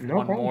I have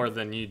one more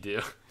than you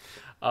do.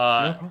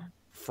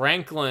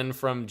 Franklin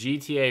from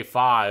GTA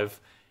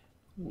 5.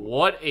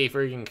 What a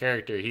freaking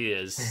character he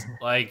is.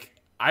 Like,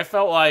 I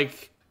felt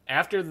like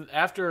after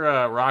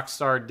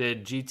Rockstar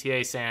did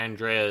GTA San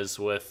Andreas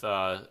with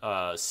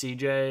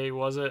CJ,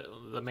 was it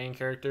the main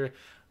character?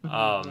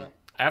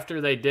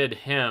 After they did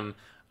him,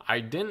 I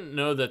didn't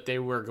know that they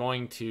were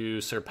going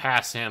to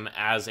surpass him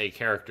as a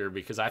character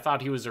because I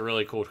thought he was a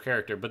really cool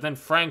character. But then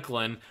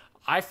Franklin,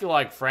 I feel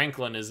like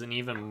Franklin is an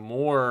even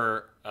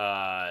more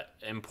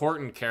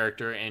important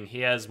character, and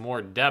he has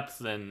more depth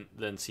than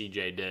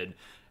CJ did.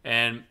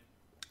 And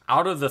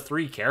out of the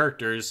 3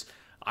 characters,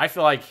 I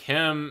feel like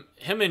him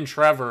and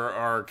Trevor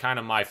are kind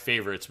of my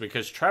favorites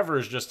because Trevor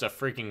is just a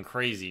freaking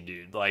crazy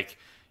dude. Like,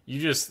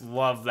 you just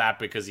love that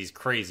because he's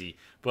crazy.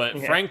 But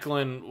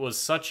Franklin was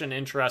such an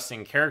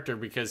interesting character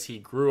because he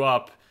grew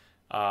up,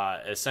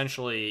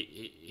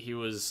 essentially, he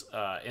was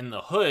in the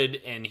hood,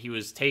 and he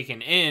was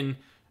taken in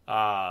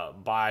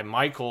by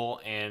Michael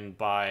and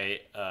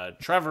by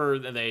Trevor.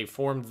 They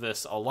formed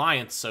this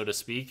alliance, so to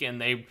speak, and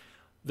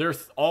they're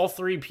all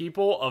 3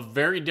 people of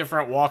very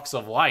different walks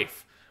of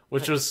life,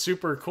 which was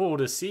super cool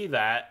to see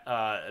that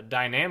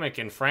dynamic.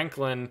 And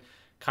Franklin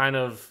kind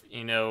of,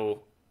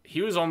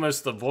 he was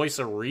almost the voice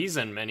of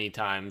reason many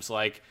times.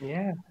 Like,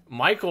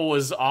 Michael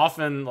was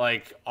often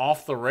like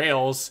off the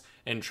rails,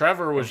 and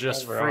Trevor was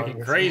just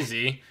freaking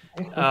crazy.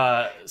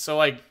 So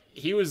like,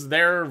 he was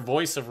their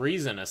voice of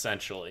reason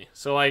essentially.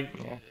 So like,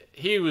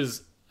 he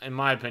was, in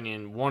my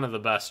opinion, one of the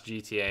best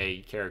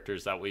GTA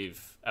characters that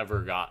we've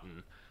ever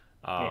gotten.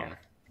 For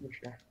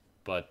sure.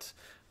 But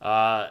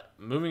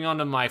moving on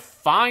to my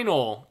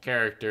final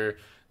character.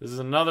 This is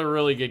another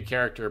really good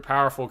character,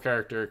 powerful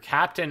character,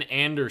 Captain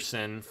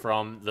Anderson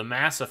from the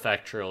Mass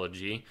Effect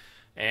trilogy.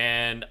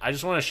 And I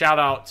just want to shout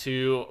out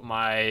to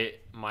one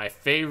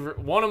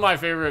of my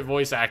favorite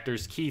voice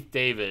actors, Keith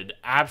David.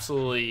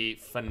 Absolutely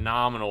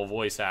phenomenal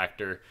voice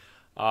actor.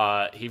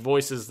 He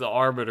voices the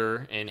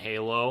Arbiter in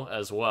Halo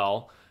as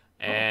well.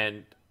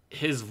 And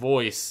his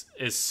voice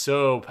is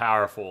so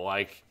powerful.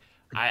 Like,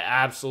 I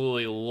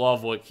absolutely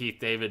love what Keith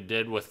David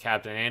did with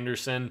Captain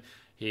Anderson.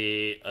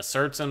 He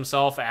asserts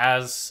himself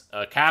as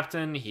a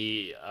captain.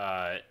 He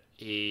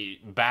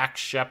backs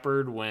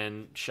Shepard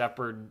when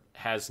Shepard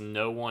has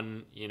no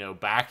one,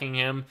 backing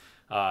him.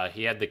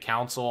 He had the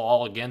council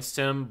all against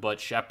him,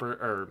 but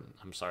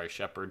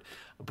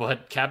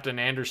but Captain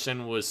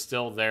Anderson was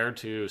still there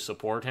to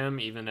support him,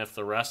 even if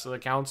the rest of the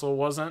council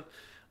wasn't.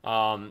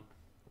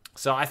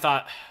 So I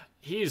thought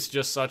he's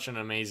just such an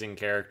amazing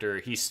character.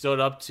 He stood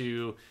up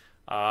to,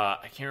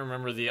 I can't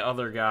remember the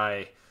other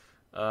guy,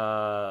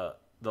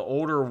 the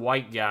older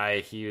white guy.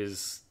 He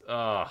was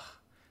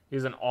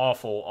an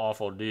awful,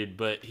 awful dude,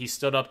 but he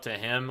stood up to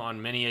him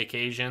on many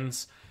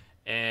occasions.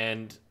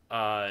 And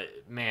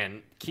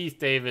man, Keith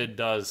David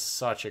does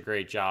such a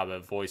great job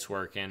at voice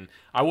work. And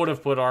I would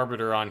have put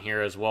Arbiter on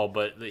here as well,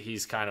 but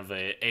he's kind of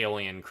an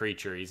alien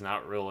creature. He's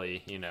not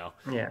really,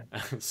 Yeah.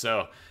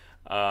 So,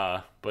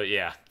 but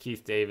yeah,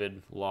 Keith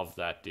David, loved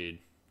that dude.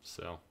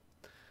 So,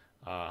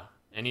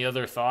 any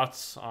other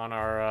thoughts on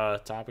our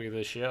topic of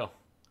the show?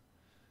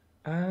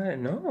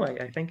 No,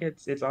 I think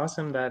it's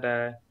awesome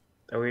that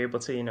we're able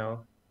to,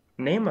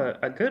 name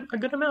a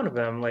good amount of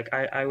them. Like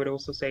I would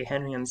also say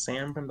Henry and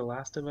Sam from The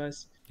Last of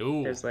Us.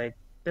 Ooh, There's like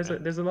there's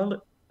a lot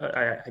of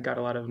I got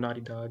a lot of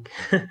Naughty Dog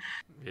uh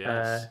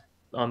yes.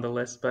 on the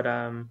list, but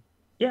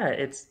yeah,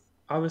 it's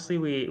obviously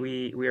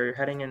we are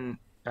heading in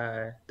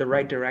the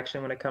right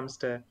direction when it comes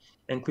to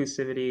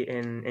inclusivity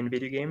in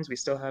video games. We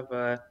still have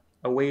a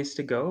ways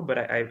to go, but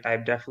I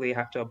definitely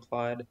have to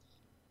applaud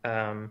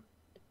um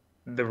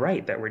the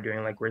right that we're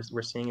doing. Like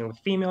we're seeing it with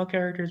female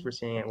characters, we're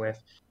seeing it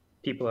with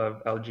people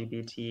of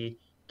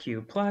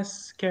LGBTQ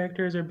plus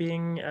characters are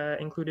being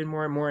included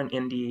more and more in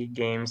indie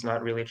games,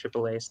 not really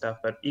AAA stuff,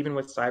 but even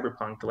with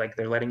Cyberpunk, like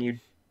they're letting you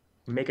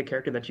make a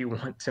character that you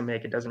want to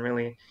make. It doesn't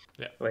really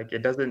Yeah. like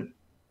it doesn't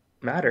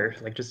matter.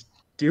 Like just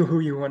do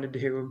who you want to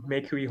do,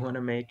 make who you want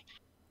to make,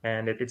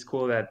 and it's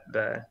cool that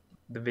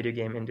the video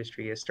game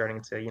industry is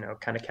starting to,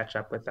 kind of catch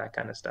up with that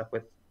kind of stuff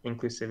with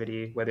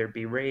inclusivity, whether it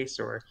be race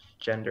or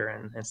gender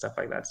and stuff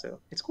like that. So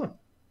it's cool.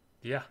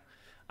 Yeah.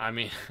 I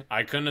mean,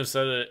 I couldn't have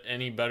said it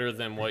any better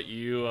than what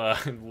you,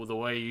 the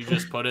way you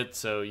just put it.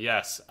 So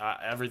yes,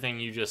 everything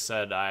you just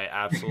said, I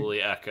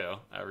absolutely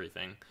echo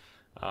everything.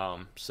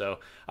 Again,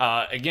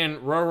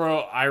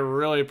 Roro, I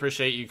really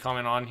appreciate you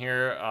coming on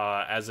here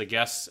as a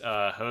guest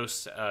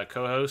host,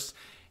 co-host,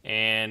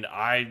 and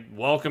I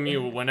welcome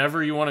you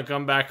whenever you want to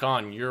come back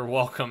on. You're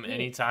welcome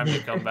anytime to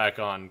come back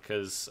on,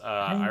 because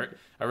I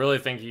really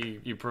think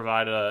you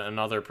provide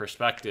another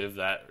perspective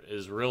that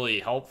is really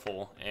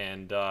helpful,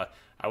 and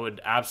I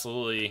would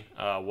absolutely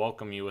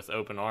welcome you with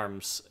open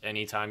arms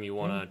anytime you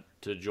want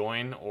to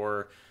join,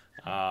 or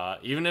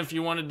even if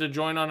you wanted to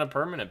join on a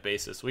permanent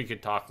basis. We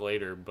could talk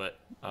later, but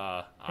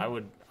I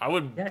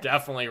would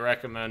definitely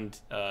recommend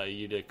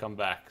you to come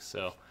back.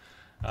 So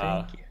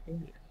thank you.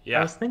 Yeah,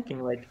 I was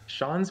thinking like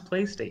Sean's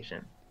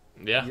PlayStation,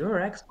 your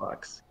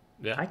Xbox.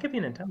 Yeah, I could be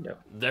Nintendo.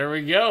 There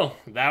we go.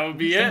 That would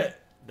be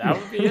it. That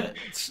would be it.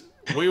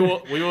 We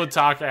will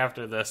talk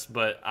after this,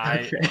 but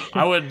I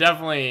would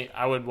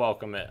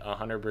welcome it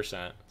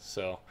 100%.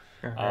 So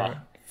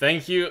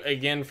thank you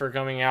again for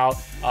coming out.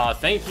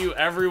 Thank you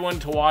everyone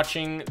to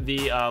watching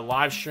the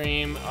live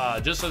stream.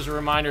 Just as a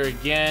reminder,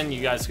 again,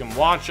 you guys can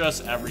watch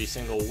us every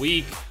single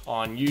week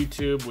on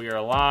YouTube. We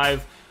are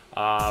live.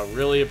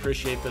 Really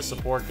appreciate the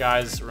support,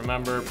 guys.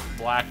 Remember,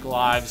 Black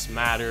Lives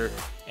Matter.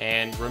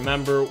 And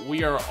remember,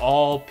 we are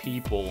all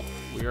people.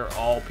 We are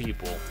all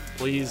people.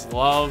 Please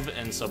love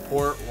and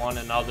support one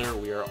another.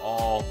 We are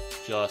all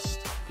just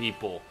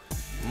people.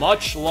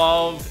 Much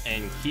love,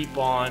 and keep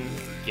on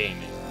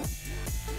gaming.